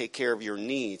God can take care of your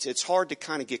needs, it's hard to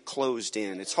kind of get closed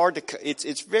in.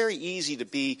 It's very easy to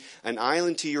be an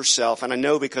island to yourself. And I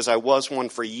know because I was one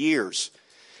for years.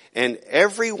 And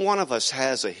every one of us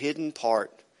has a hidden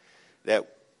part that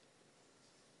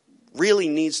really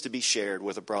needs to be shared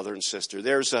with a brother and sister.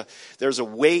 There's a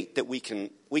weight that we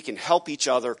can help each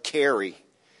other carry.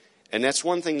 And that's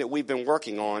one thing that we've been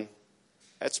working on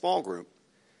at small group.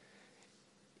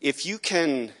 If you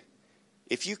can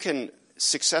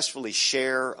successfully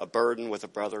share a burden with a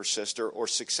brother or sister, or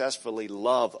successfully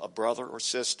love a brother or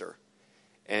sister,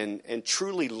 and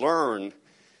truly learn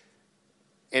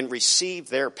and receive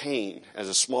their pain as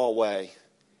a small way,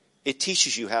 it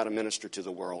teaches you how to minister to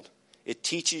the world. It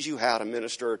teaches you how to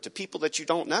minister to people that you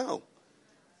don't know.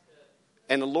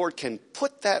 And the Lord can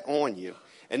put that on you.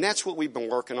 And that's what we've been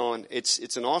working on.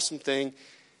 It's an awesome thing.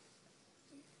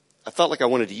 I felt like I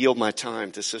wanted to yield my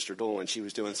time to Sister Dolan. She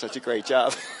was doing such a great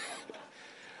job.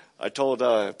 I told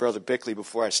Brother Bickley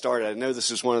before I started, I know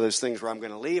this is one of those things where I'm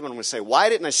going to leave and I'm going to say, why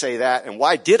didn't I say that? And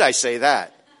why did I say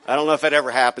that? I don't know if that ever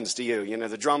happens to you. You know,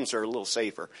 the drums are a little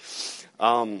safer.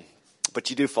 But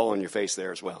you do fall on your face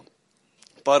there as well.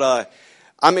 But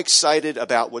I'm excited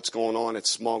about what's going on at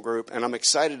small group, and I'm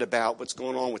excited about what's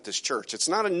going on with this church. It's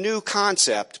not a new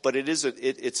concept, but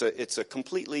it's a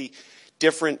completely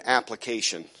different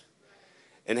application,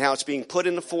 and how it's being put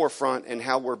in the forefront and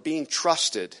how we're being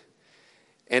trusted.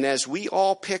 And as we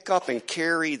all pick up and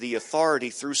carry the authority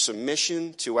through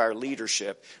submission to our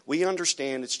leadership, we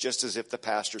understand it's just as if the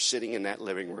pastor's sitting in that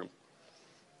living room.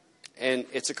 And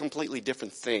it's a completely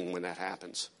different thing when that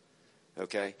happens.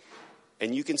 Okay?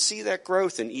 And you can see that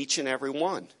growth in each and every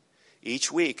one.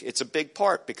 Each week, it's a big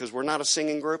part because we're not a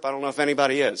singing group. I don't know if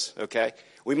anybody is, okay?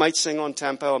 We might sing on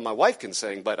tempo, and my wife can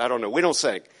sing, but I don't know. We don't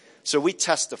sing. So we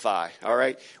testify, all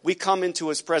right? We come into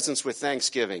his presence with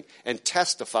thanksgiving and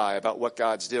testify about what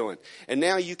God's doing. And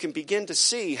now you can begin to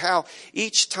see how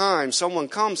each time someone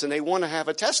comes and they want to have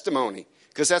a testimony,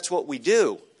 because that's what we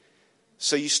do.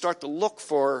 So you start to look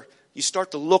for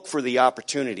the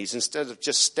opportunities instead of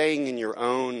just staying in your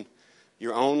own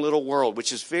little world,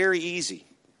 which is very easy,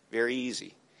 very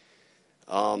easy.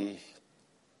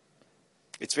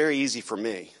 It's very easy for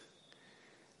me.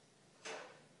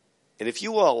 And if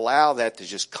you will allow that to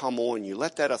just come on you,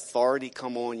 let that authority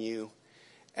come on you,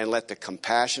 and let the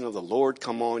compassion of the Lord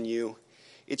come on you,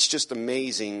 it's just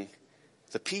amazing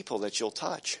the people that you'll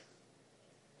touch.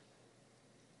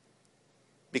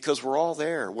 Because we're all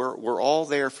there. We're all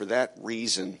there for that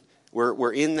reason.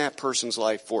 We're in that person's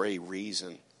life for a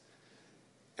reason.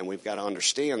 And we've got to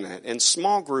understand that. And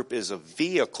small group is a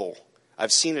vehicle.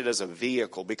 I've seen it as a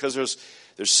vehicle because there's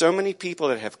so many people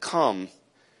that have come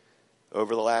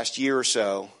over the last year or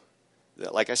so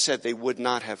that, like I said, they would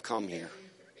not have come here.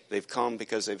 They've come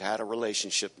because they've had a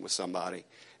relationship with somebody,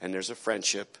 and there's a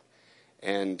friendship,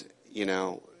 and you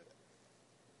know,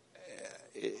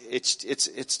 it's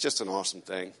just an awesome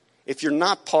thing. If you're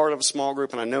not part of a small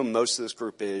group, and I know most of this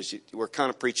group is, we're kind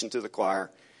of preaching to the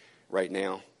choir right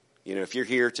now. You know, if you're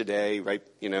here today, right,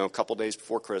 you know, a couple days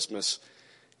before Christmas,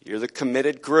 you're the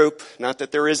committed group. Not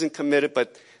that there isn't committed,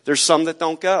 but there's some that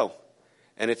don't go.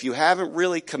 And if you haven't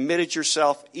really committed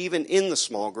yourself, even in the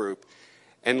small group,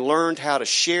 and learned how to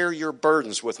share your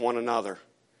burdens with one another,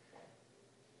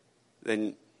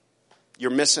 then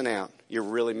you're missing out. You're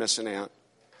really missing out.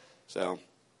 So,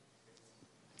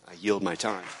 I yield my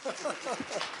time.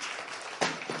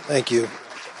 Thank you.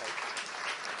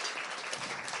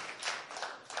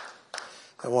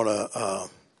 I want to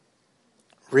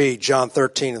read John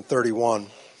 13 and 31.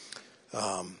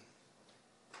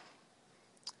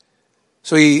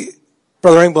 So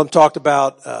Brother Engblom talked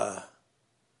about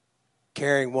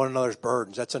carrying one another's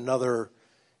burdens. That's another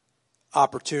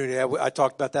opportunity. I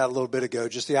talked about that a little bit ago,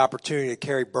 just the opportunity to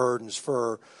carry burdens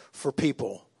for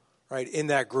people, right, in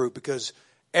that group, because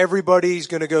everybody's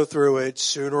going to go through it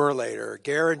sooner or later,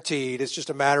 guaranteed. It's just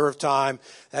a matter of time.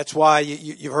 That's why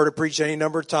you've heard it preached any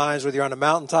number of times, whether you're on the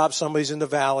mountaintop, somebody's in the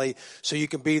valley, so you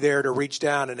can be there to reach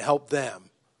down and help them.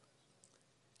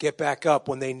 get back up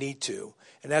when they need to.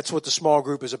 And that's what the small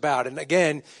group is about. And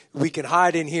again, we can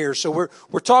hide in here. So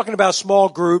we're talking about small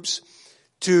groups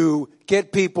to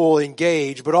get people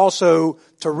engaged, but also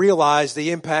to realize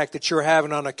the impact that you're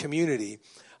having on a community.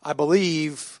 I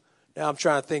believe, now I'm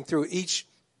trying to think through, each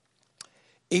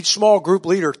small group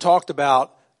leader talked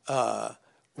about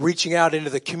reaching out into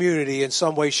the community in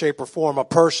some way, shape, or form, a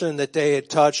person that they had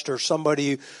touched or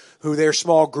somebody who their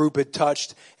small group had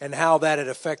touched and how that had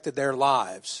affected their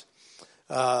lives.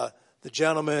 The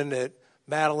gentleman that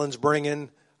Madeline's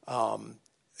bringing,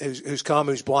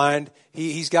 who's blind,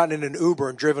 he's gotten in an Uber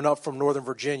and driven up from Northern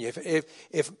Virginia.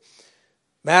 If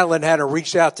Madeline hadn't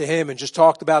reached out to him and just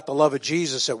talked about the love of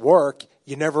Jesus at work,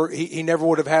 he never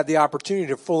would have had the opportunity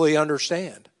to fully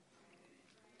understand.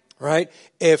 Right?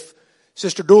 If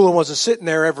Sister Doolin wasn't sitting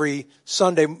there every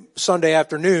Sunday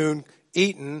afternoon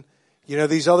eating,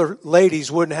 these other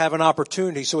ladies wouldn't have an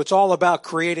opportunity. So it's all about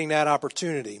creating that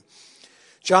opportunity.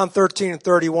 John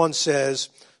 13:31 says,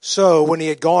 "So when he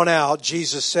had gone out,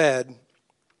 Jesus said,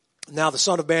 'Now the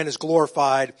Son of Man is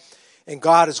glorified, and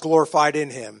God is glorified in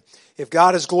him. If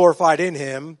God is glorified in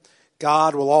him,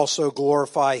 God will also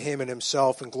glorify him in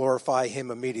himself and glorify him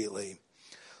immediately.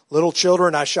 Little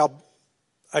children, I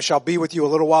shall be with you a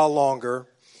little while longer.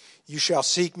 You shall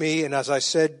seek me, and as I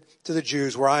said to the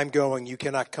Jews, where I am going, you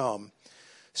cannot come.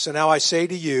 So now I say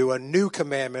to you, a new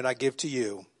commandment I give to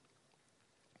you.'"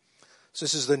 So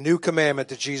this is the new commandment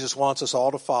that Jesus wants us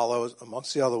all to follow,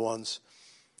 amongst the other ones,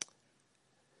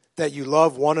 "that you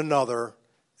love one another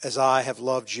as I have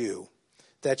loved you,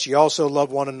 that ye also love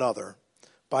one another.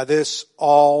 By this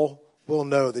all will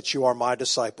know that you are my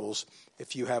disciples,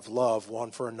 if you have love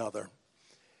one for another."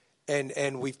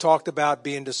 And we've talked about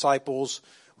being disciples.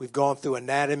 We've gone through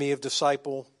anatomy of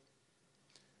disciple.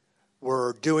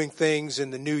 We're doing things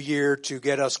in the new year to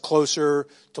get us closer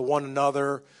to one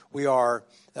another.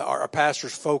 Our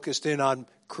pastor's focused in on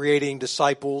creating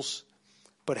disciples.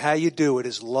 But how you do it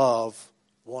is love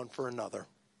one for another.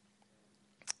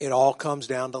 It all comes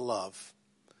down to love.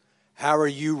 How are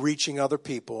you reaching other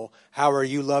people? How are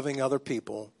you loving other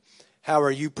people? How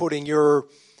are you putting your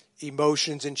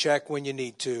emotions in check when you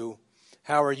need to?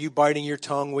 How are you biting your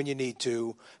tongue when you need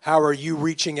to? How are you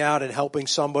reaching out and helping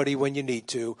somebody when you need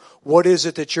to? What is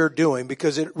it that you're doing?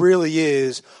 Because it really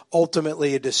is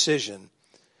ultimately a decision.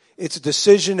 It's a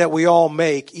decision that we all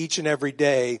make each and every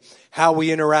day, how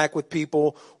we interact with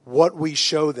people, what we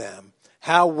show them,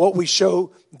 what we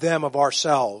show them of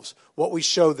ourselves, what we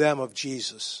show them of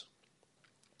Jesus.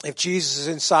 If Jesus is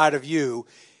inside of you,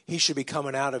 he should be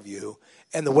coming out of you.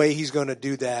 And the way he's going to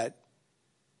do that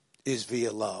is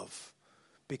via love.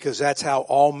 Because that's how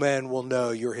all men will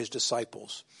know you're his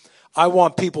disciples. I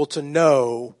want people to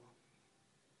know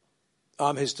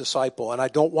I'm his disciple. And I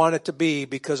don't want it to be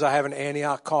because I have an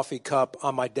Antioch coffee cup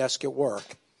on my desk at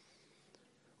work.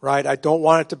 Right? I don't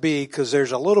want it to be because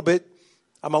I'm a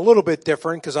little bit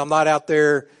different because I'm not out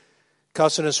there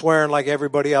cussing and swearing like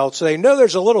everybody else. So they know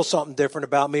there's a little something different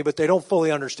about me, but they don't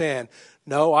fully understand.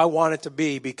 No, I want it to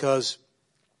be because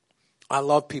I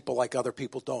love people like other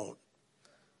people don't.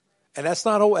 And that's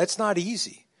not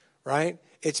easy, right?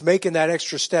 It's making that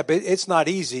extra step. It's not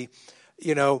easy.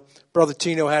 Brother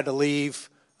Tino had to leave.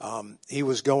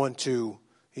 He's going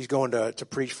to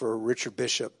preach for Richard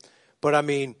Bishop. But I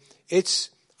mean,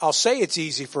 I'll say it's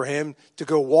easy for him to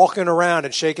go walking around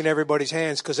and shaking everybody's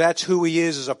hands because that's who he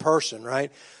is as a person, right?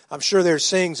 I'm sure there's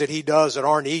things that he does that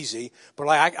aren't easy, but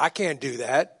I can't do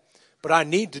that. But I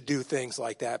need to do things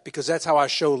like that because that's how I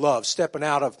show love, stepping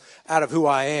out of who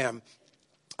I am.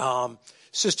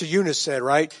 Sister Eunice said,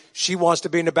 right, she wants to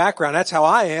be in the background. That's how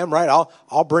I am, right?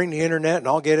 I'll bring the internet and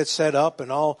I'll get it set up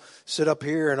and I'll sit up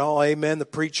here and I'll amen the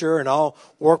preacher and I'll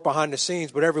work behind the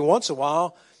scenes. But every once in a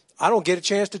while, I don't get a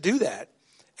chance to do that.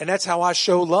 And that's how I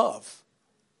show love.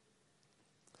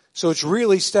 So it's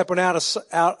really stepping out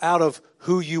of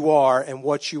who you are and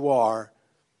what you are,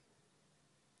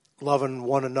 loving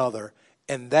one another.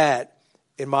 And that,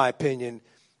 in my opinion,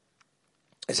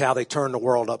 is how they turn the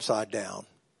world upside down,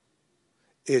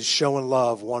 is showing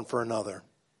love one for another.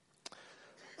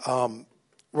 We're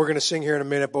going to sing here in a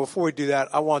minute, but before we do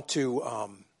that, I want to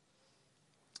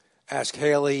ask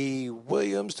Haley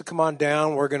Williams to come on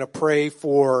down. We're going to pray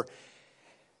for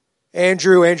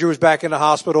Andrew. Andrew is back in the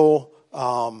hospital,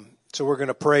 so we're going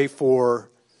to pray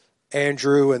for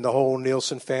Andrew and the whole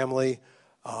Nielsen family.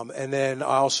 And then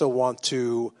I also want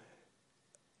to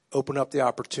open up the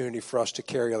opportunity for us to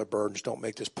carry other burdens. Don't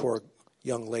make this poor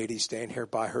young lady stand here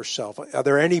by herself. Are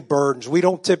there any burdens? We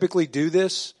don't typically do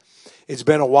this. It's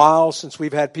been a while since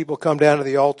we've had people come down to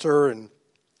the altar and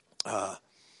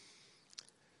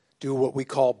do what we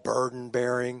call burden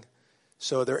bearing.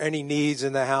 So are there any needs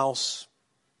in the house?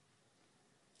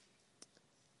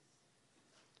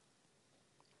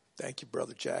 Thank you,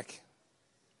 Brother Jack.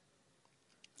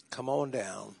 Come on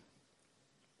down.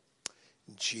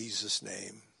 In Jesus'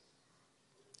 name.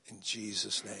 In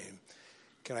Jesus' name.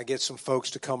 Can I get some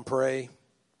folks to come pray?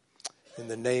 In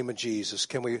the name of Jesus.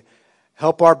 Can we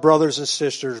help our brothers and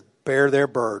sisters bear their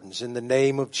burdens? In the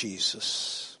name of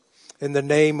Jesus. In the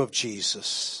name of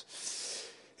Jesus.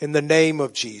 In the name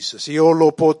of Jesus.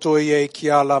 Iolo potoye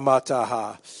kiala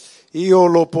mataha.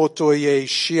 Iolo potoye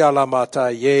shiala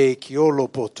mataye kiolo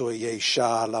potoye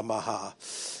shala maha.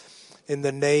 In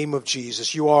the name of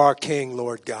Jesus. You are our King,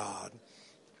 Lord God.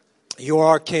 You are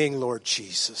our King, Lord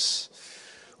Jesus.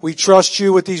 We trust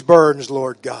you with these burdens,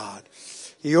 Lord God.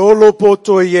 Iolo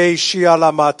potoye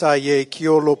shiala mataye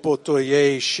kiolo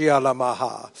potoye shiala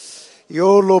maha.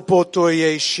 Iolo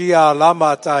potoye shiala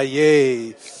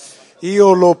mataye.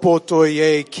 Iolo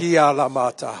potoye kiala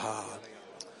mataha.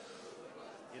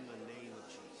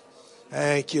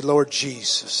 Thank you, Lord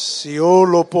Jesus.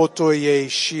 Iolo potoye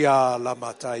shiala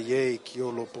mataye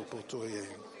kiolo potoye.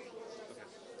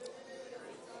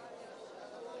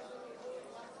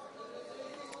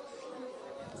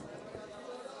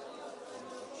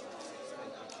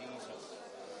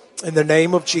 In the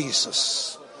name of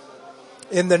Jesus.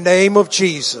 In the name of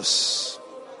Jesus.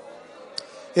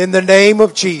 In the name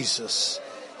of Jesus.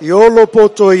 Iolo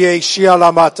potoye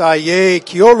shiala mataye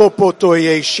kiolo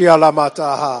potoye shiala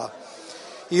mataha.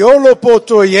 Iolo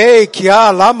potoye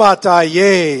kiala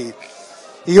mataye.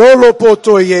 Iolo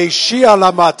potoye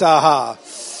shiala mataha.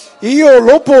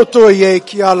 Iolo potoye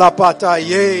kiala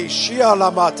pataye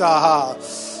shiala mataha.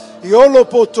 Iolo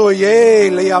potoye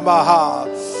liamaha.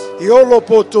 Iolo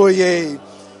potoye.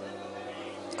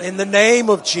 In the name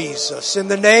of Jesus. In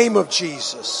the name of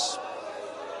Jesus.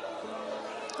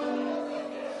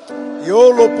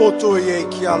 Iolo potoye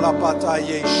kiala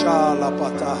pataye shala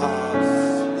pataha.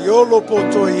 Iolo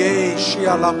potoye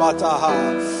shiala mataha.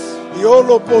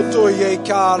 Iolo potoye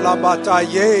kiala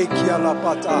mataye kiala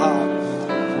pataha.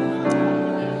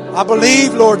 I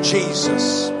believe, Lord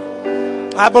Jesus.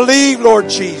 I believe, Lord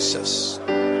Jesus.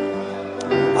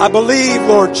 I believe,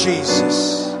 Lord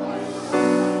Jesus.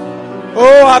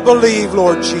 Oh, I believe,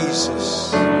 Lord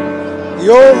Jesus.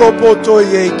 Iolo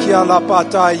potoye kiala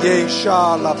pataye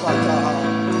shala pataha.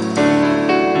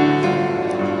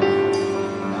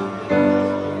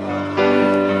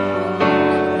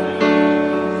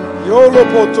 Iolo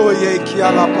potoye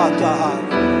kiala pataha.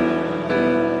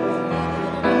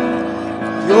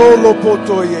 Iolo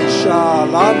potoye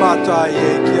shala mataye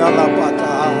kiala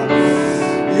pataha.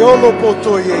 Iolo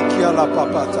potoye kiala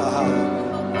papataha.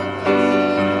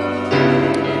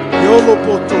 Iolo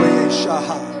potoye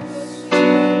shaha.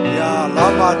 Ya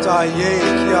lamataye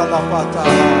kiala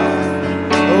pataha.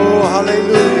 Oh,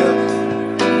 hallelujah.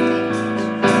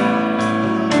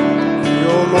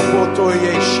 Iolo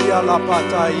potoye shiala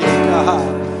pataye kaha.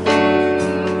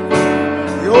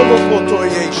 Iolo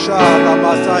potoye shala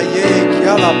mataye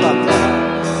kiala pataha.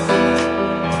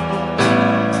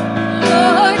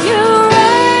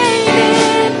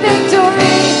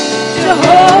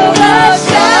 Jehovah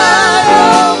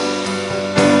Shalom,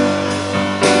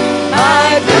 my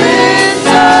Prince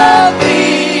of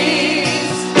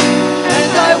Peace,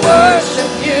 and I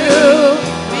worship you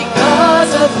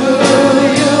because of who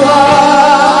you are.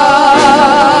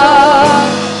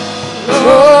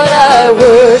 Lord, I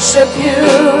worship you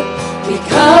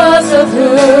because of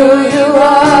who you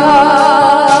are.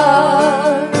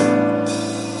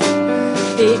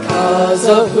 Because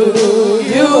of who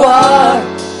you are,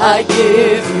 I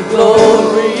give you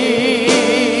glory.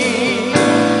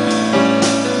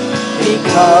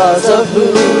 Because of who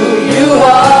you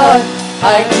are,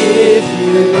 I give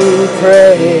you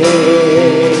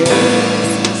praise.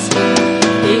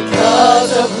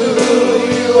 Because of who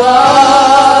you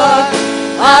are,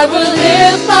 I will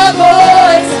lift my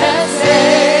voice and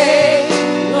say,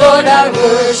 Lord, I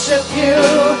worship you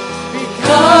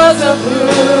because of who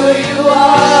you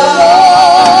are.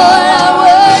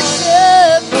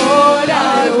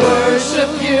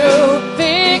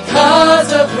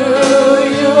 Because of who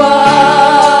you are,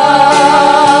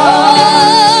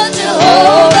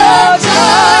 Jehovah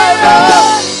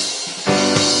Jireh,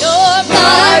 you're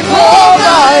my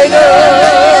provider.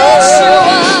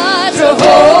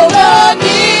 Jehovah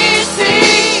Nissi,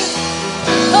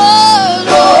 oh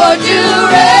Lord, you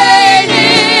reign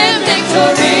in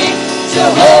victory.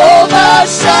 Jehovah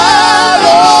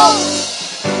Shalom,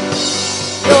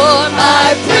 you're my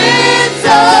Prince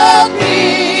of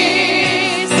Peace.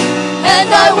 And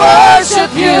I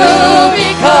worship you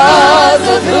because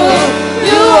of who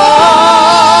you are.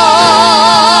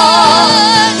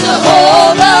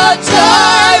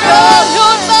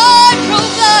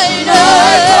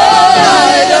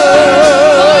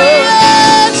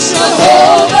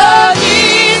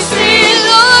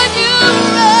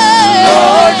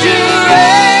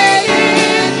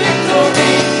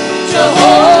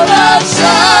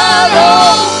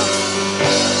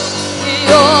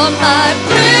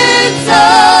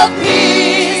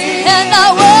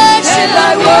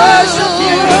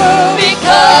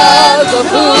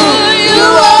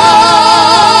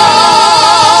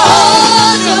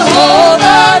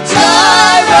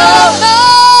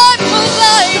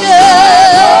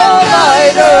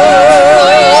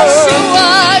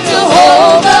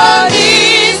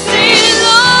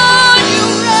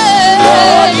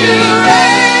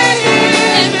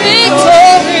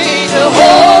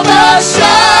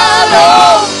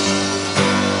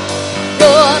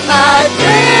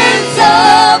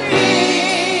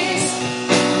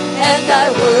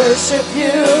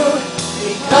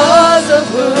 of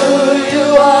who you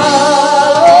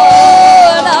are.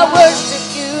 Lord, I worship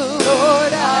you.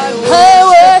 Lord, I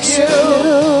worship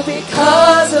you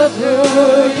because of who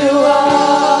you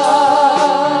are.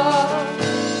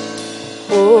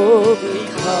 Oh,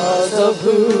 because of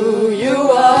who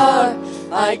you are,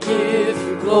 I give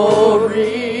you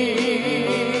glory.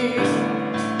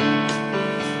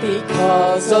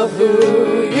 Because of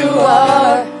who you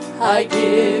are, I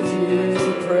give you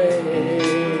praise.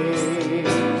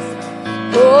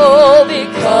 Oh,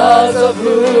 because of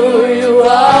who you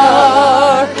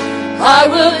are, I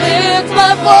will lift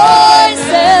my voice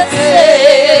and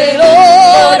say,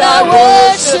 Lord, I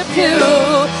worship you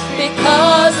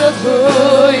because of who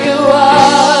you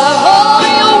are. Oh,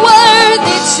 you're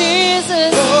worthy,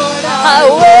 Jesus. I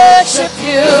worship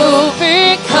you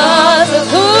because of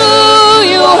who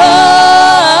you are.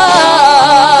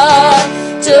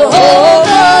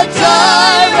 Jehovah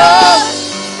Jireh,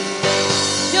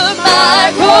 you're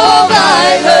my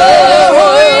provider.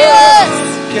 Oh yes,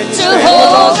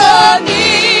 Jehovah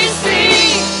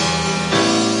Nissi.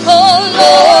 Oh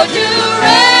Lord, you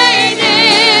reign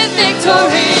in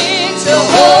victory.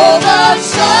 Jehovah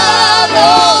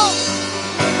Shalom,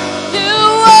 you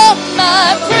are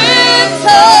my Prince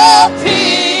of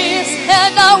Peace,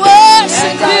 and I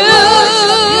worship you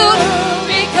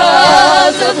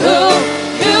because of who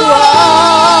you are.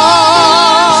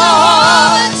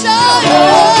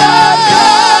 Jehovah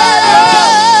Jireh,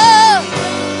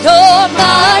 you're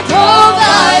my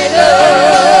provider.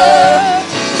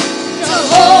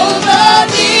 Jehovah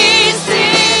Nissi,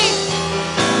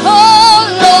 oh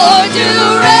Lord, you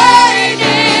reign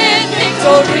in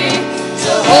victory.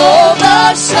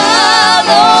 Jehovah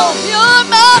Shalom, you're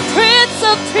my Prince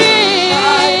of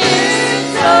Peace,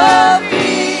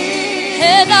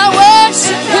 and I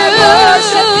worship you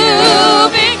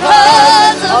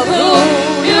because of who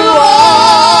you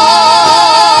are.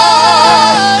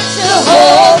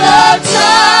 Jehovah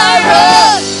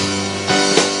Jireh,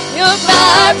 you're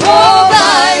my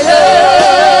provider.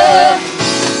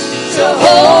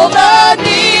 Jehovah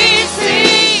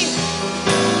Nissi,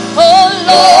 oh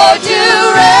Lord, you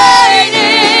reign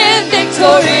in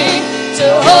victory.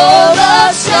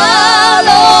 Jehovah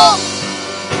Shalom,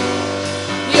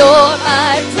 you're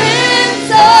my Prince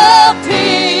of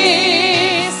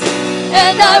Peace,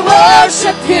 and I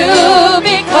worship you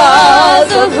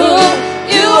because of who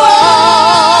you are.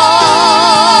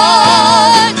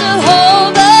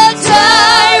 Jehovah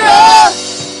Jireh,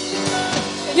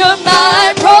 you're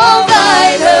my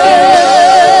provider.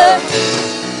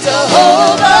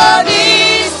 Jehovah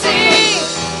Nissi,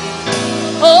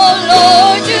 oh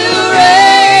Lord, you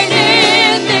reign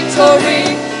in victory.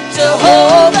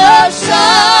 Jehovah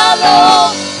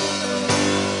Shalom,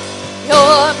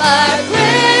 you're my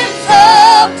Prince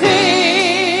of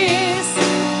Peace,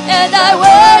 and I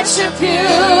worship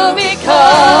you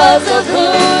because of who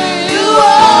you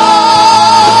are.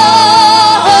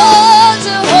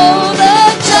 Jehovah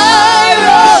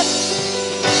Jireh,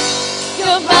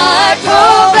 you're my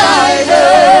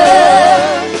provider.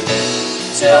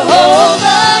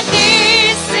 Jehovah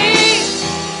Nissi,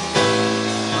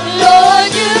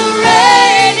 Lord, you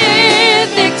reign in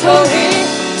victory.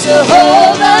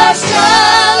 Jehovah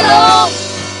Shalom,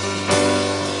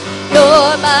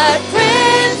 you're my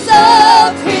Prince of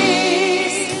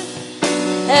Peace,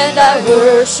 and I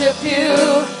worship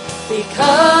you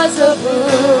because of who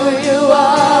you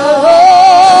are.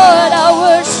 Lord, I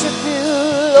worship you.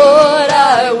 Lord,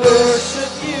 I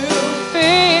worship you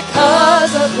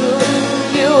because of who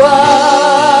you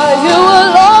are. You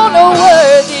alone are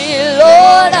worthy.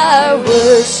 Lord, I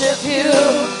worship you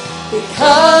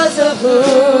because of who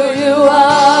you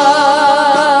are.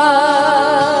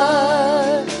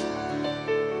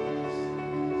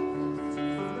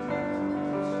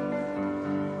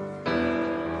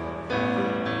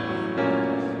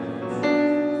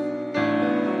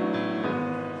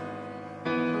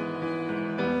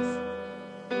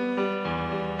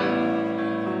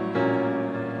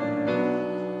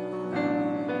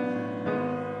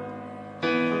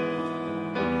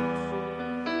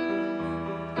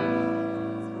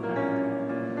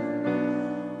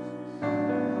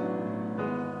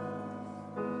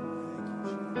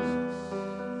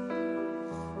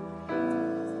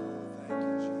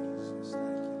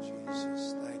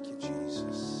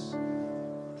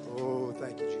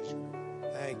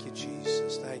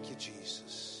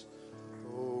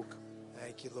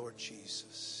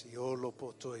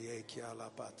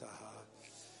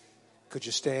 Could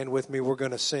you stand with me? We're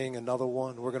going to sing another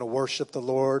one. We're going to worship the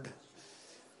Lord.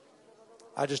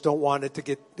 I just don't want it to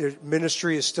get,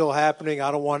 ministry is still happening. I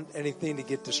don't want anything to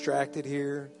get distracted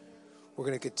here. We're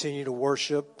going to continue to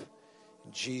worship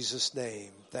In Jesus'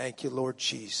 name. Thank you, Lord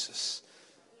Jesus.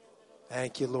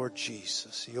 Thank you, Lord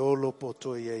Jesus.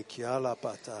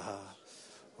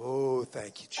 Oh,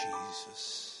 thank you,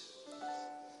 Jesus.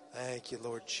 Thank you,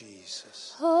 Lord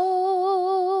Jesus.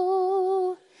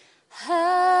 Oh,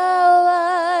 how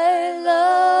I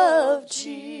love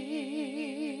Jesus.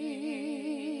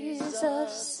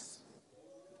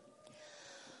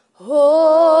 Oh,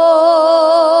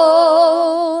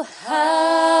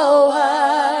 how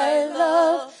I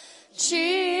love Jesus.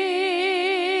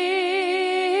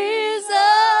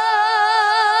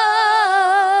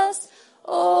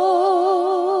 Oh,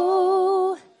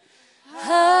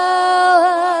 how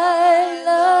I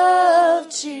love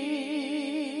Jesus.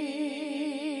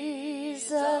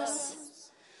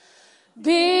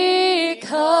 Because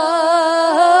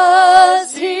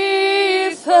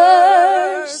he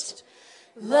first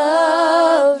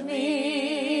loved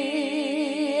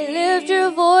me. Lift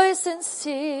your voice and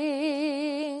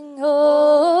sing.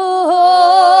 Oh,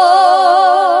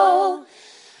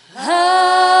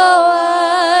 how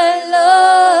I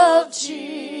love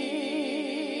Jesus.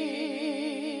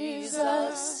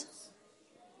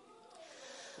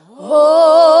 Oh,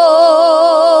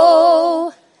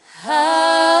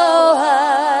 how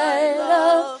I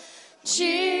love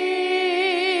Jesus.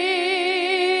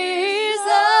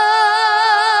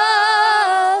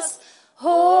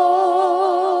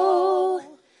 Oh,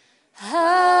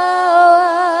 how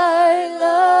I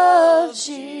love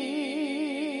Jesus.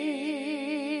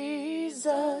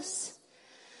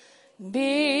 Because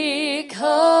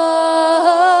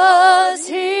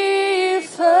he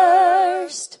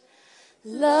first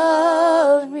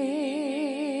loved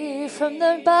me. From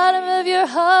the bottom of your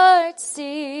heart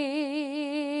sing.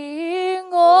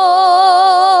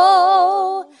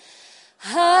 Oh,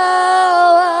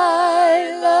 how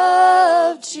I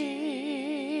love Jesus.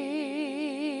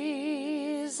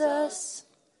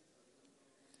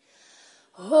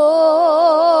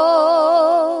 Oh,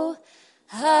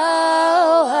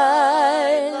 how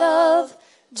I love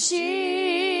Jesus.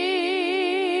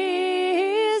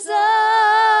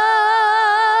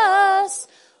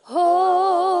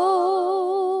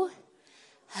 Oh,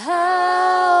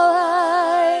 how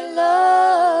I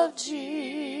love Jesus.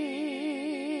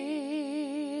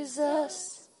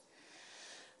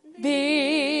 Because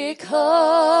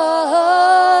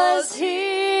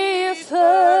he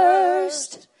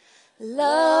first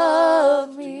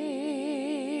loved me.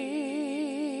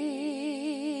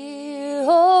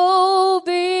 Oh,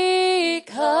 because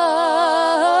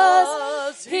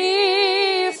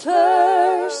he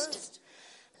first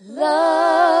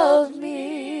loved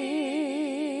me.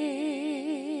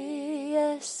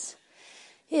 Yes,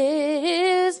 it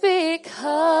is because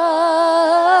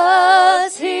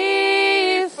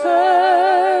he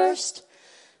first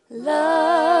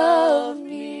loved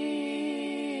me.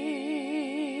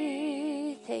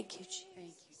 Thank you, Jesus.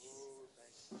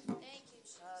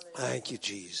 Thank you,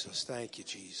 Jesus. Thank you,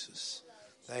 Jesus.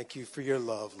 Thank you for your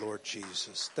love, Lord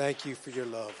Jesus. Thank you for your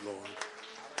love, Lord.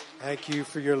 Thank you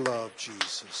for your love,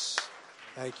 Jesus.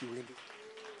 Thank you.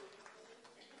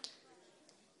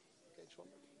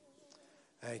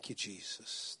 Thank you,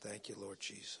 Jesus. Thank you, Lord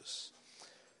Jesus.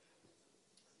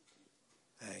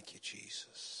 Thank you,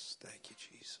 Jesus. Thank you,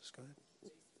 Jesus. Go ahead.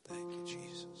 Thank you,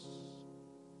 Jesus.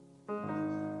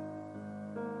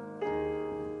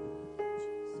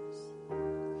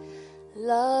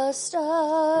 Lost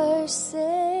are saved,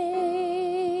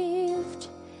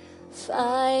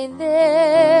 find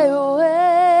their way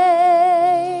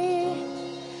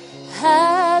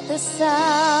at the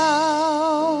sound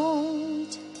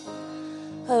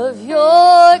of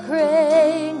your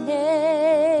great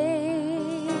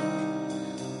name.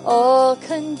 All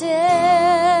condemned,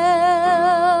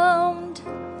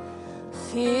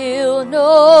 feel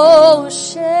no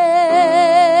shame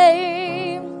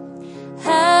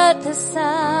at the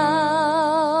sound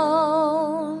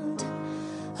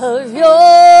of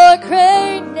your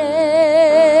great name.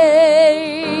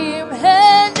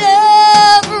 And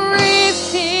every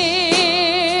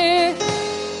fear,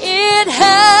 it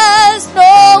has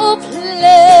no place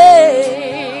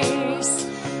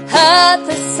at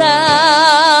the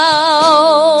sound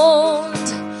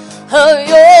of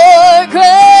your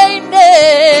great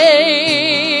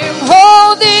name.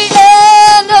 Oh, the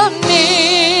enemy,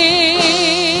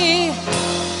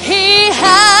 he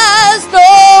has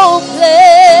no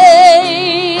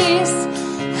place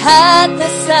at the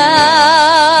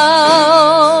sound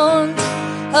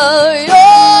of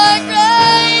your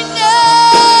great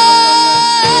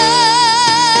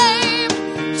name,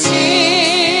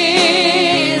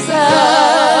 Jesus.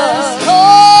 Oh,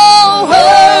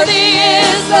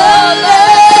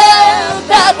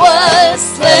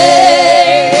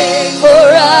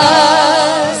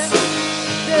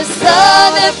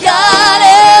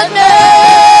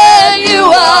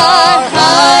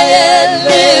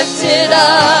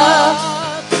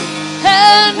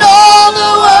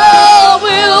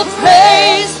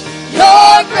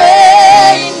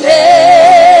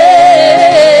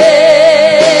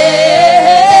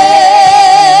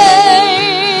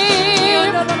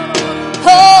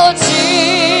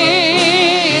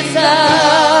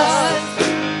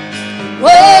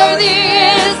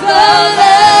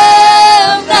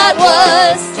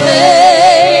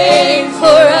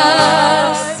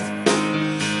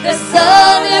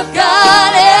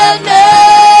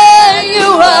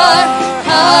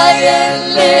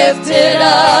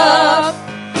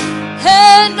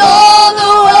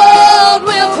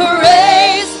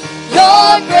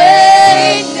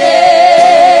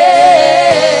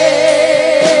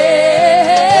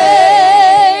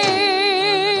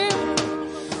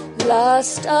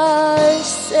 lost are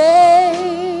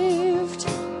saved.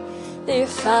 They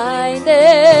find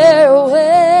their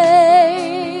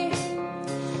way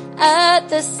at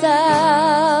the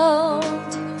sound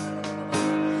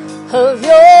of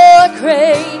your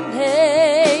great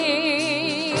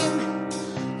name.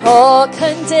 All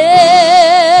condemned,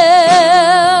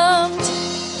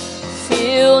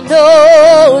 feel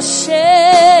no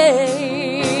shame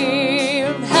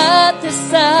at the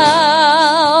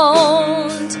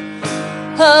sound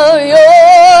of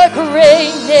your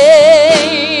great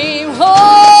name.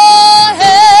 Oh,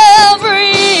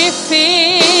 every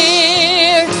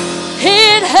fear,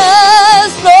 it has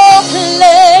no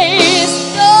place,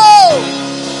 no,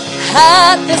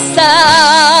 at the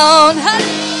sound,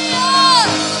 hallelujah,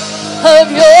 of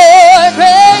your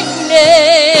great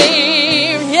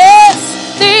name. Yes,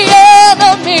 the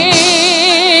enemy,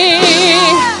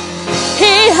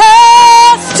 he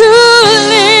has to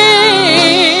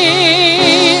leave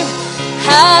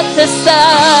at the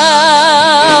sound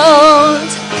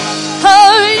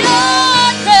of your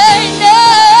great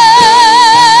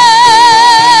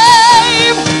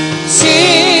name,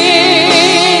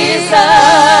 Jesus.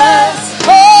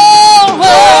 Oh,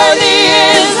 worthy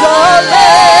is the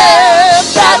Lamb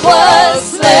that was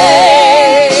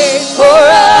slain for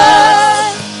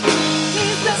us.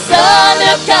 He's the Son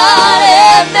of God,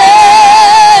 and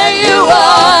there you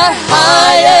are,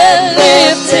 high and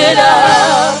lifted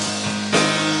up.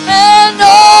 And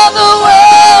all the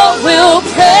world will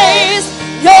praise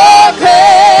your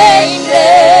great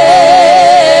name.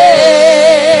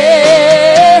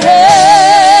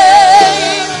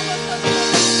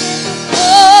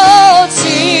 Oh,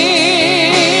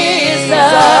 Jesus,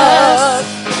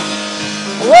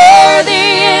 worthy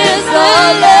is the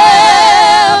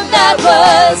Lamb that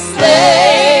was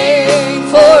slain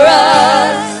for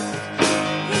us.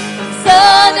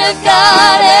 Son of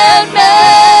God, and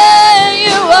man,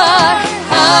 you are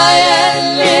high and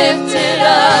lifted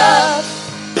up.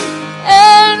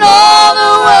 And all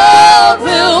the world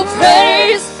will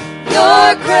praise your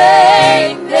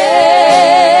great name.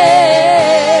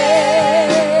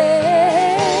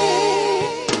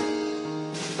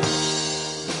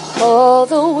 All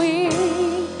the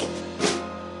weak,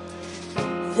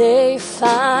 they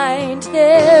find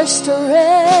their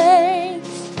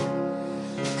strength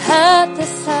at the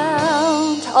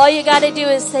sound. All you got to do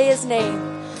is say his name,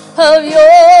 of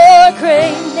your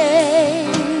great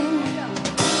name.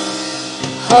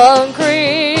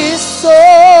 Hungry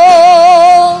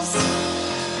souls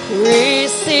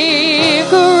receive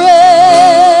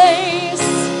grace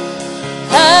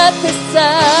at the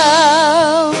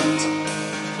sound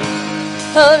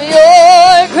of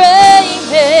your great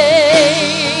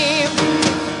name.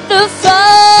 The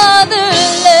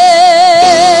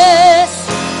fatherless,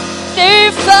 they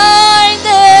find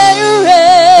their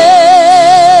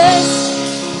rest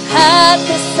at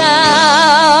the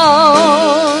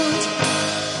sound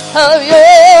of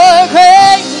your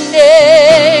great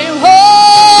name.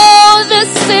 Oh, the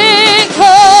sick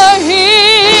are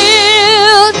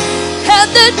healed and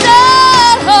the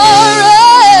dead are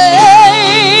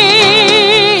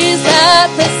raised at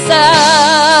the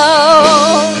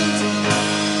sound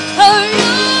of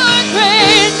your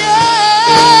great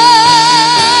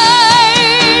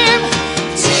name,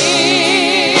 Jesus.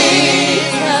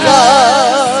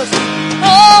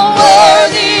 Oh,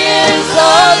 worthy is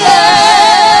the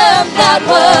Lamb that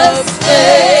was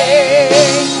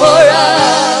slain for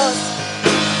us.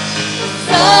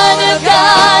 Son of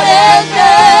God, and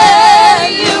there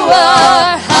you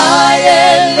are, high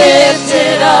and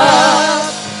lifted up.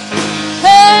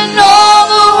 And all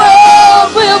the world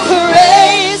will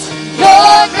praise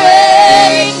your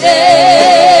great name.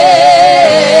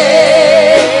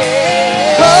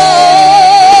 Oh,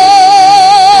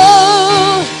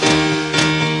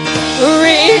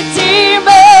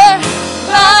 Redeemer,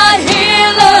 my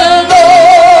healer,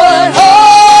 Lord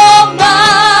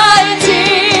Almighty,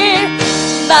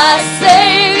 my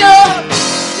Savior,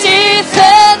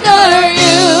 defender,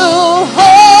 you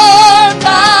are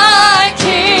my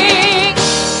King.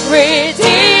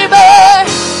 Redeemer,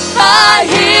 my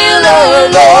healer,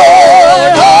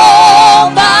 Lord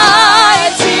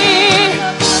Almighty,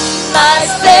 my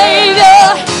Savior,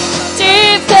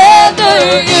 defender,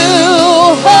 you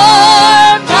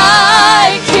are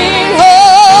my King.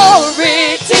 Oh,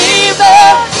 Redeemer,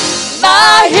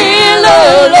 my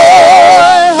healer,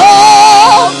 Lord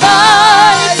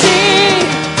Almighty,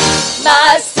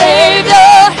 my Savior,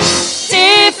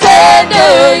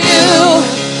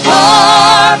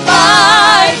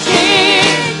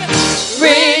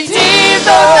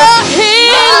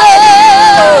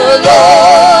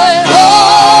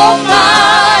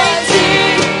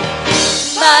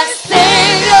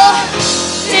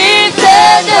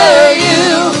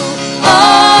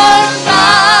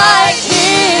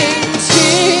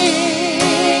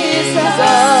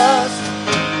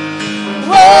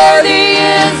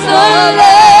 is the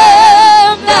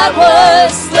Lamb that was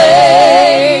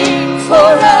slain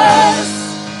for us.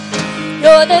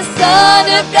 You're the Son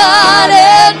of God,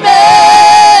 and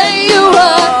man, you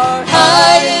are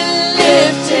high and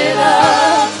lifted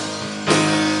up,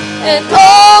 and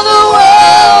all the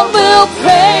world will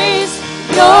praise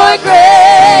your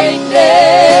great name.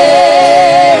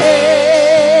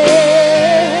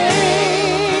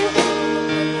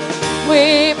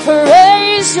 We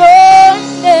praise your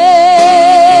name.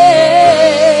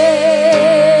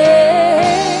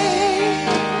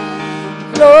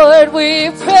 Lord, we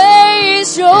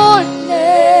praise your name.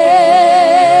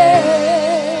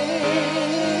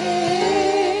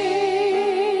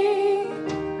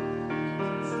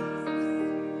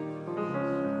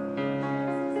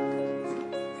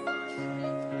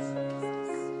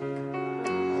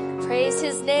 Praise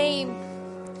his name.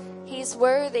 He's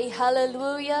worthy.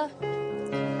 Hallelujah.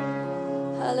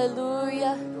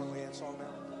 Hallelujah.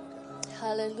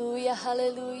 Hallelujah.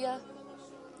 Hallelujah.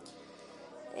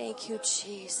 Thank you,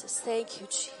 Jesus. Thank you,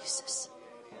 Jesus.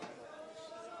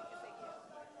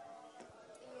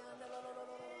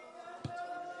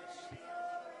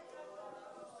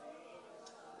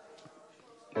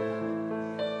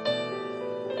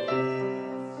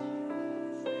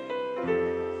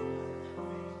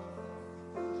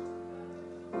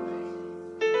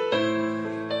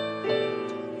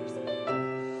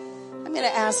 I'm going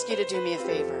to ask you to do me a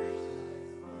favor.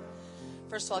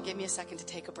 First of all, give me a second to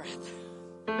take a breath.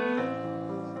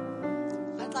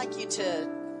 I'd like you to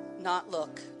not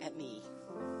look at me.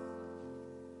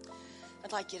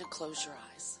 I'd like you to close your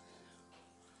eyes.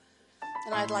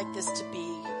 And I'd like this to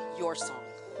be your song.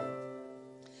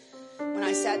 When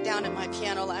I sat down at my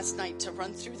piano last night to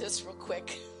run through this real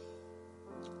quick,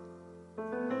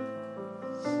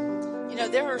 you know,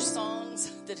 there are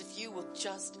songs that if you will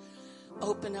just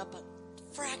open up a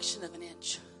fraction of an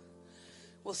inch,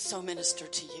 will so minister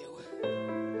to you.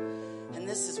 And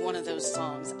this is one of those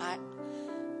songs.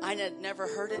 I had never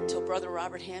heard it till Brother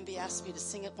Robert Hamby asked me to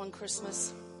sing it one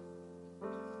Christmas.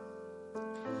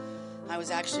 I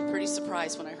was actually pretty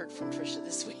surprised when I heard from Tricia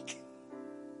this week.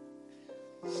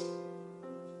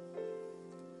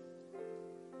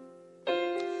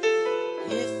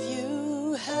 If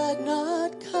you had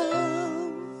not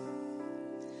come,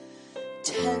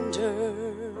 tender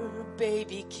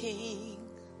baby king,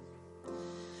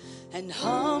 and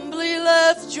humbly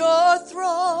left your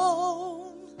throne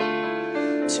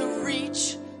to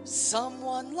reach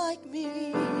someone like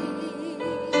me,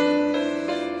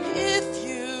 if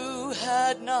you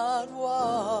had not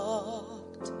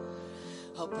walked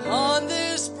upon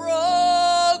this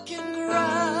broken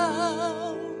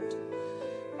ground,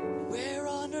 where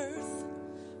on earth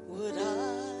would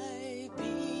I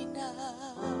be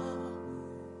now?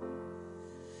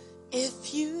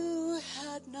 If you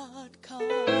had not come.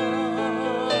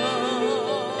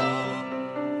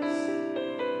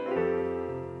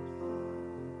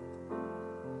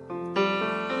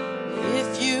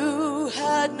 If you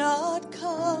had not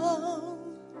come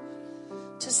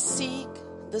to seek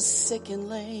the sick and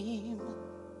lame,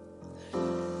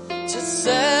 to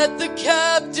set the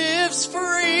captives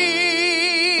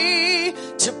free,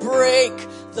 to break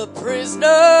the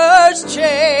prisoner's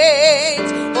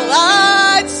chains, well,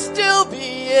 I'd still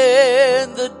be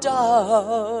in the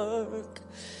dark,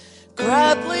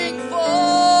 grappling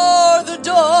for the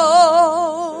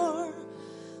door,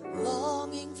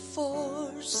 longing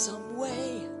for some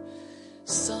way,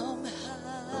 somehow.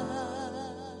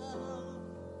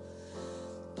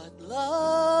 But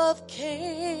love came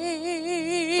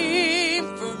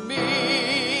for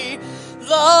me,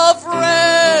 love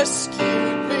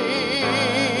rescued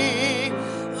me,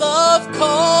 love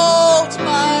called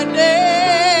my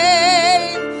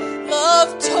name,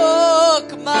 love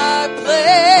took my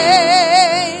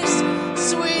place,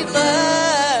 sweet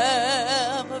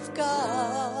Lamb of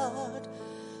God,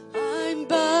 I'm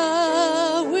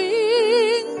bowing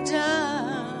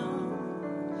down,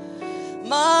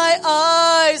 my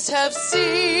eyes have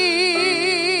seen,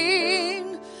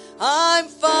 I'm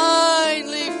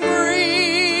finally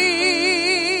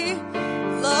free,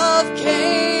 love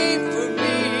came for me.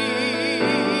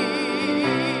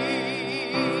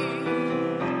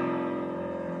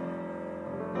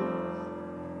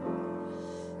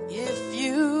 If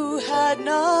you had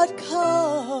not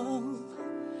come,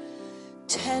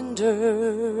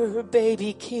 tender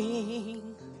baby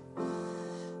king,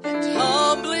 and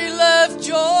humbly left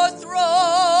your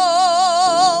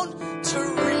throne to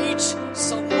reach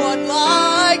someone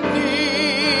like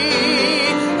me,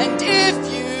 and if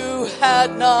you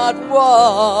had not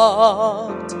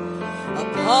walked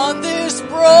upon this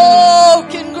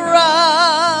broken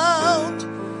ground,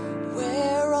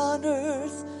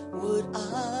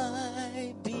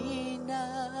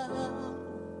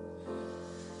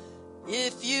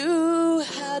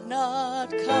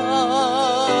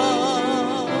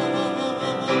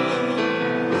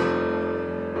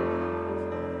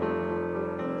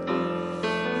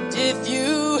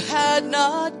 had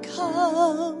not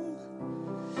come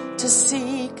to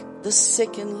seek the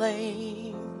sick and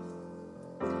lame,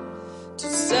 to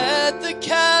set the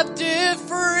captive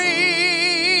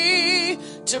free,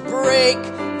 to break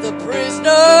the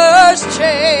prisoner's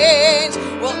chains,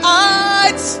 well,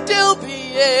 I'd still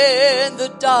be in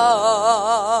the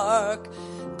dark,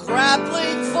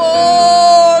 grappling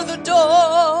for the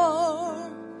door,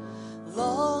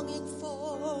 longing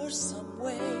for some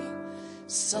way,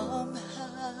 somehow.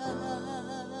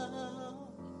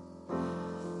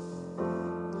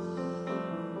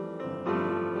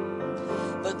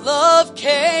 But love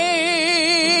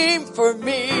came for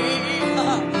me.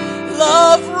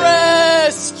 Love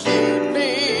rescued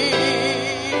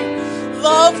me.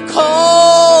 Love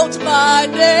called my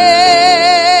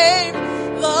name.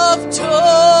 Love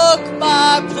took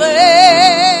my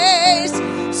place.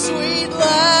 Sweet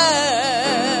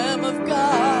Lamb of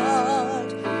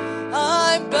God,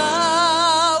 I'm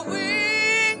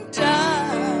bowing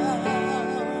down.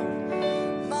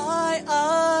 My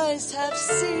eyes have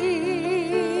seen.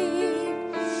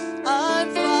 I'm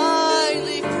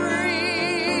finally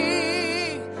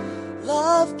free.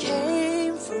 Love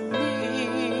came for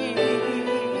me.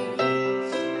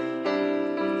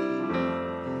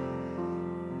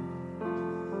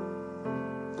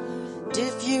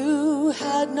 If you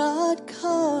had not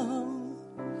come,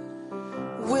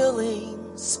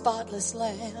 willing, spotless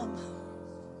Lamb,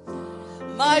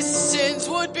 my sins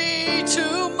would be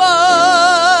too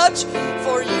much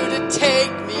for you to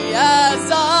take me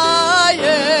as I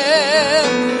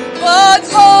am. But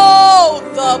oh,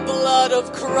 the blood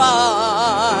of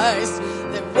Christ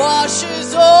that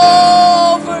washes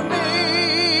over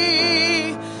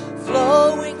me,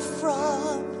 flowing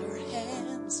from your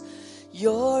hands,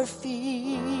 your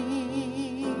feet.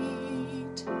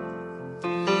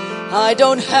 I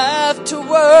don't have to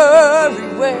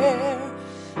worry where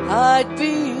I'd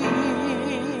be,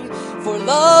 for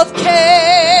love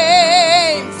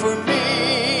came for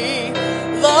me.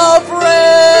 Love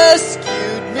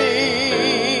rescued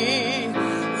me.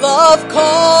 Love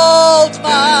called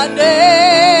my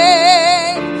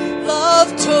name.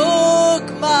 Love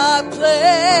took my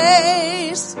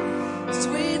place.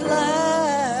 Sweet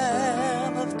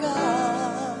Lamb of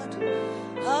God,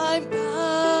 I'm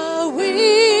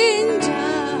bowing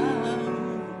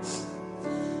down.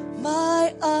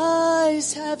 My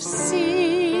eyes have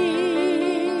seen.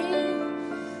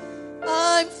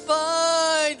 I'm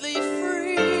finally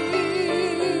free.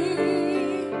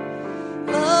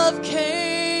 Love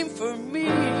came for me.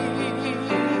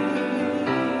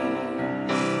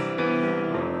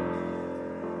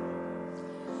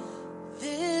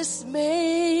 This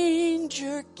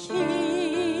manger king,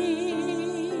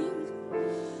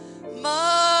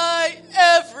 my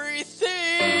everything,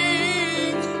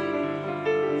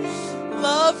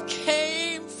 love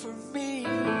came for me.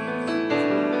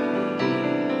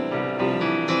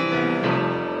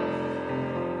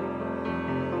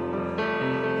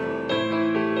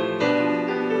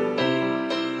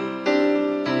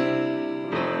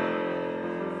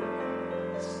 Thank you,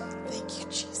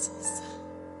 Jesus.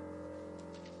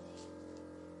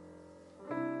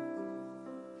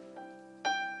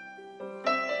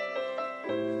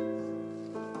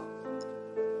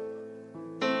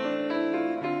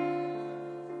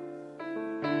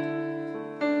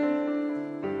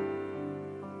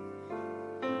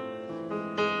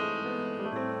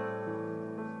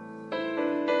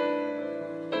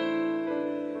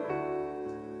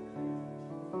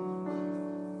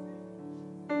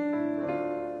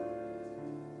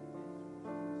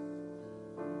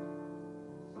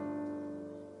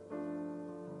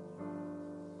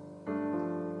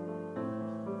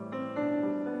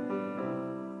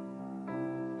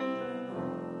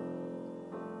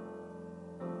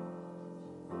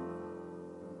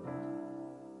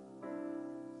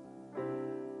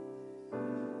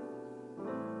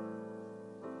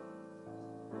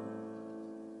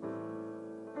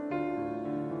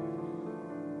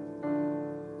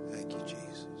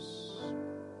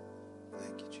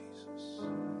 Thank you, Jesus. Thank you, Jesus.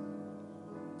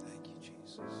 Thank you,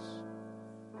 Jesus.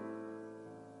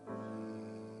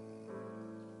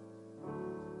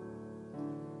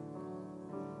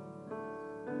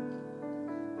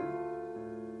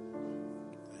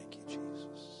 Thank you,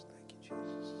 Jesus. Thank you,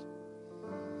 Jesus.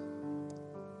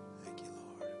 Thank you,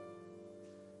 Lord.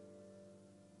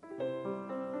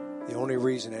 The only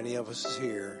reason any of us is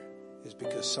here is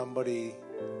because somebody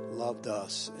loved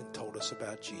us and told us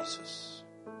about Jesus.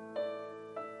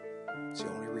 It's the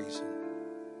only reason.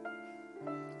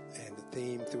 And the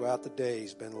theme throughout the day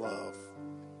has been love.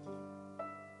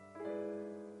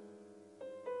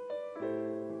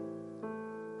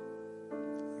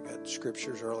 I got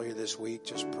scriptures earlier this week,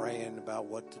 just praying about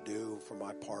what to do for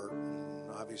my part.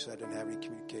 And obviously, I didn't have any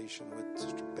communication with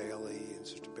Sister Bailey, and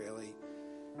Sister Bailey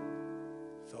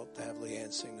felt to have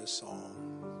Leanne sing this song.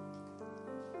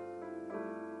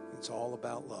 It's all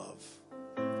about love.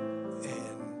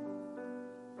 And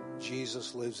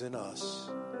Jesus lives in us.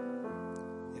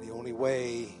 And the only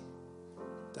way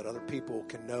that other people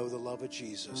can know the love of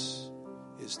Jesus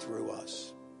is through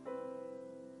us.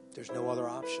 There's no other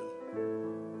option.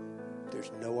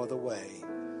 There's no other way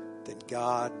than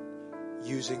God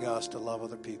using us to love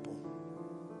other people.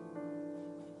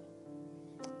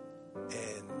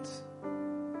 And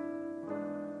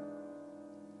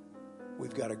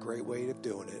we've got a great way of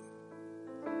doing it.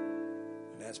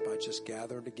 And that's by just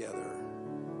gathering together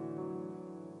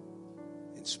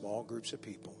in small groups of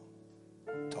people,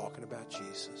 talking about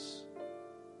Jesus.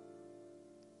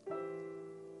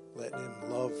 Letting him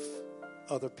love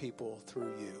other people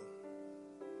through you.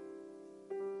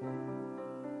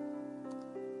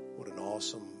 What an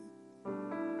awesome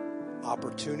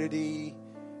opportunity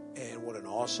and what an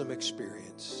awesome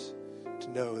experience to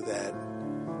know that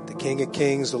the King of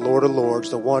Kings, the Lord of Lords,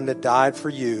 the one that died for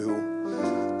you,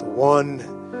 the one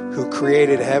who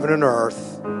created heaven and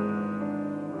earth,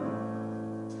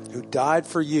 who died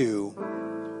for you,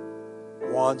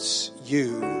 wants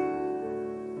you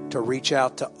to reach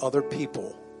out to other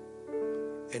people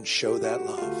and show that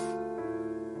love.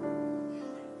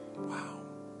 Wow.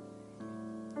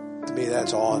 To me,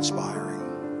 that's awe-inspiring.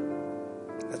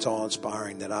 That's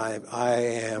awe-inspiring that I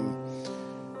am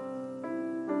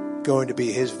going to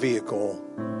be his vehicle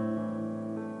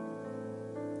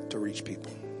to reach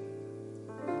people.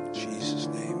 In Jesus'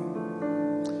 name.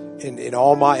 In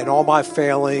all my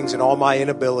failings and all my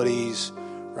inabilities,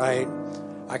 right?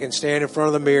 I can stand in front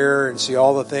of the mirror and see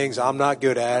all the things I'm not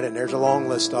good at, and there's a long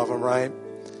list of them, right?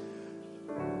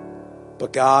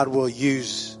 But God will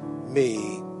use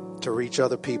me to reach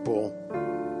other people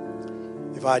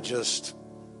if I just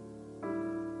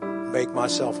make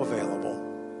myself available.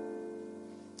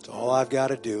 So all I've got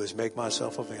to do is make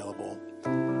myself available,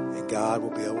 and God will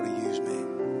be able to use me.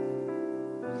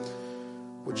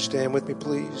 Would you stand with me,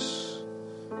 please?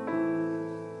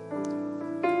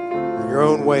 In your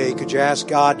own way, could you ask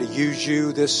God to use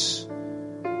you this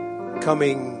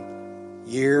coming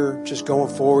year, just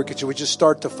going forward? Could we just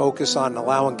start to focus on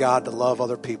allowing God to love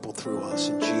other people through us?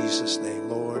 In Jesus' name,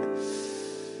 Lord.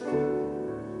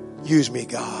 Use me,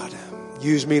 God.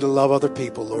 Use me to love other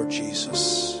people, Lord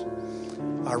Jesus.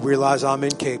 I realize I'm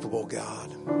incapable, God.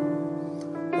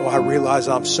 Oh, I realize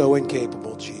I'm so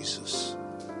incapable, Jesus.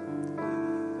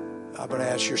 I'm going to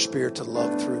ask your Spirit to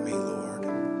love through me, Lord.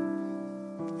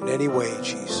 In any way,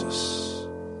 Jesus.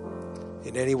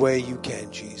 In any way you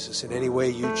can, Jesus. In any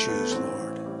way you choose,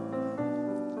 Lord.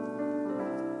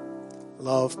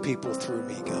 Love people through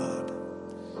me, God.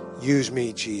 Use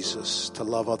me, Jesus, to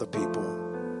love other people.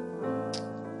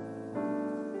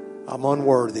 I'm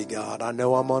unworthy, God. I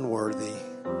know I'm unworthy.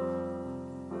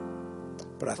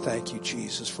 But I thank you,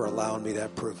 Jesus, for allowing me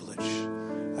that privilege.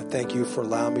 I thank you for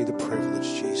allowing me the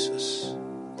privilege, Jesus,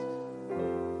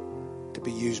 to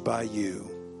be used by you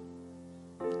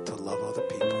to love other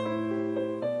people.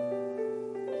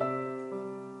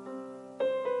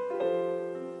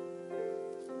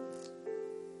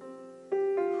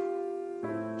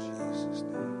 Jesus'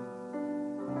 name.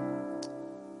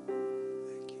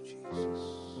 Thank you, Jesus.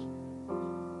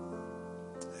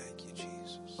 Thank you,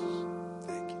 Jesus.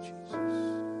 Thank you, Jesus.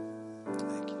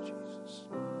 Thank you, Jesus.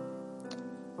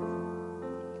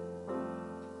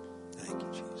 Thank you,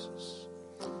 Jesus.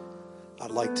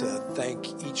 I'd like to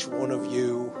thank each one of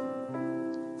you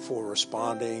for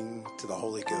responding to the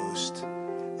Holy Ghost.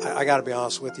 I got to be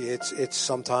honest with you, it's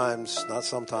sometimes, not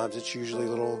sometimes, it's usually a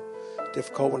little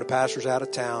difficult when the pastor's out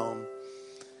of town.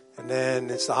 And then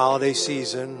it's the holiday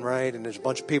season, right? And there's a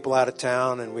bunch of people out of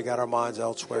town and we got our minds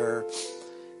elsewhere.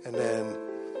 And then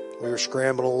we were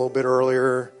scrambling a little bit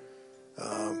earlier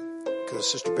because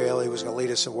Sister Bailey was going to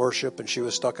lead us in worship and she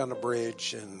was stuck on the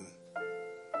bridge. And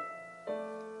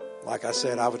like I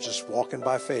said, I was just walking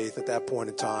by faith at that point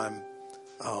in time.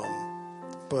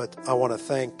 But I want to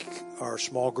thank our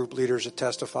small group leaders that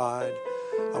testified.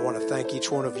 I want to thank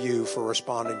each one of you for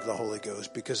responding to the Holy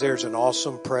Ghost, because there's an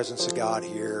awesome presence of God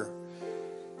here.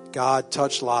 God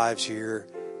touched lives here,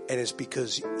 and it's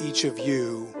because each of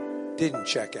you didn't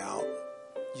check out.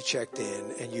 You checked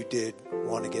in, and you did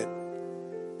want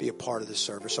to be a part of this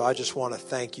service. So I just want to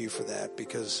thank you for that,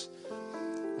 because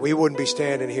we wouldn't be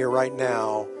standing here right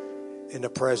now in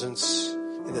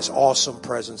this awesome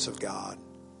presence of God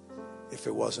if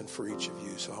it wasn't for each of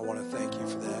you. So I want to thank you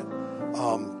for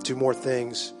that. Two more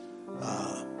things.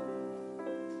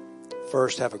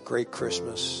 first, have a great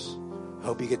Christmas.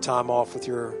 Hope you get time off with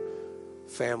your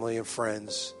family and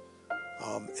friends.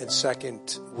 And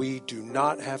second, we do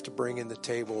not have to bring in the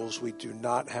tables. We do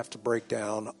not have to break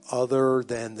down other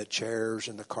than the chairs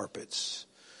and the carpets.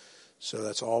 So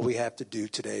that's all we have to do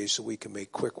today so we can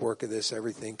make quick work of this.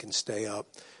 Everything can stay up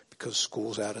because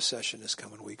school's out of session this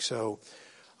coming week. So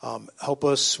help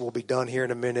us. We'll be done here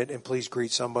in a minute. And please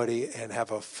greet somebody and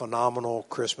have a phenomenal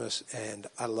Christmas. And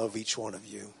I love each one of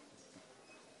you.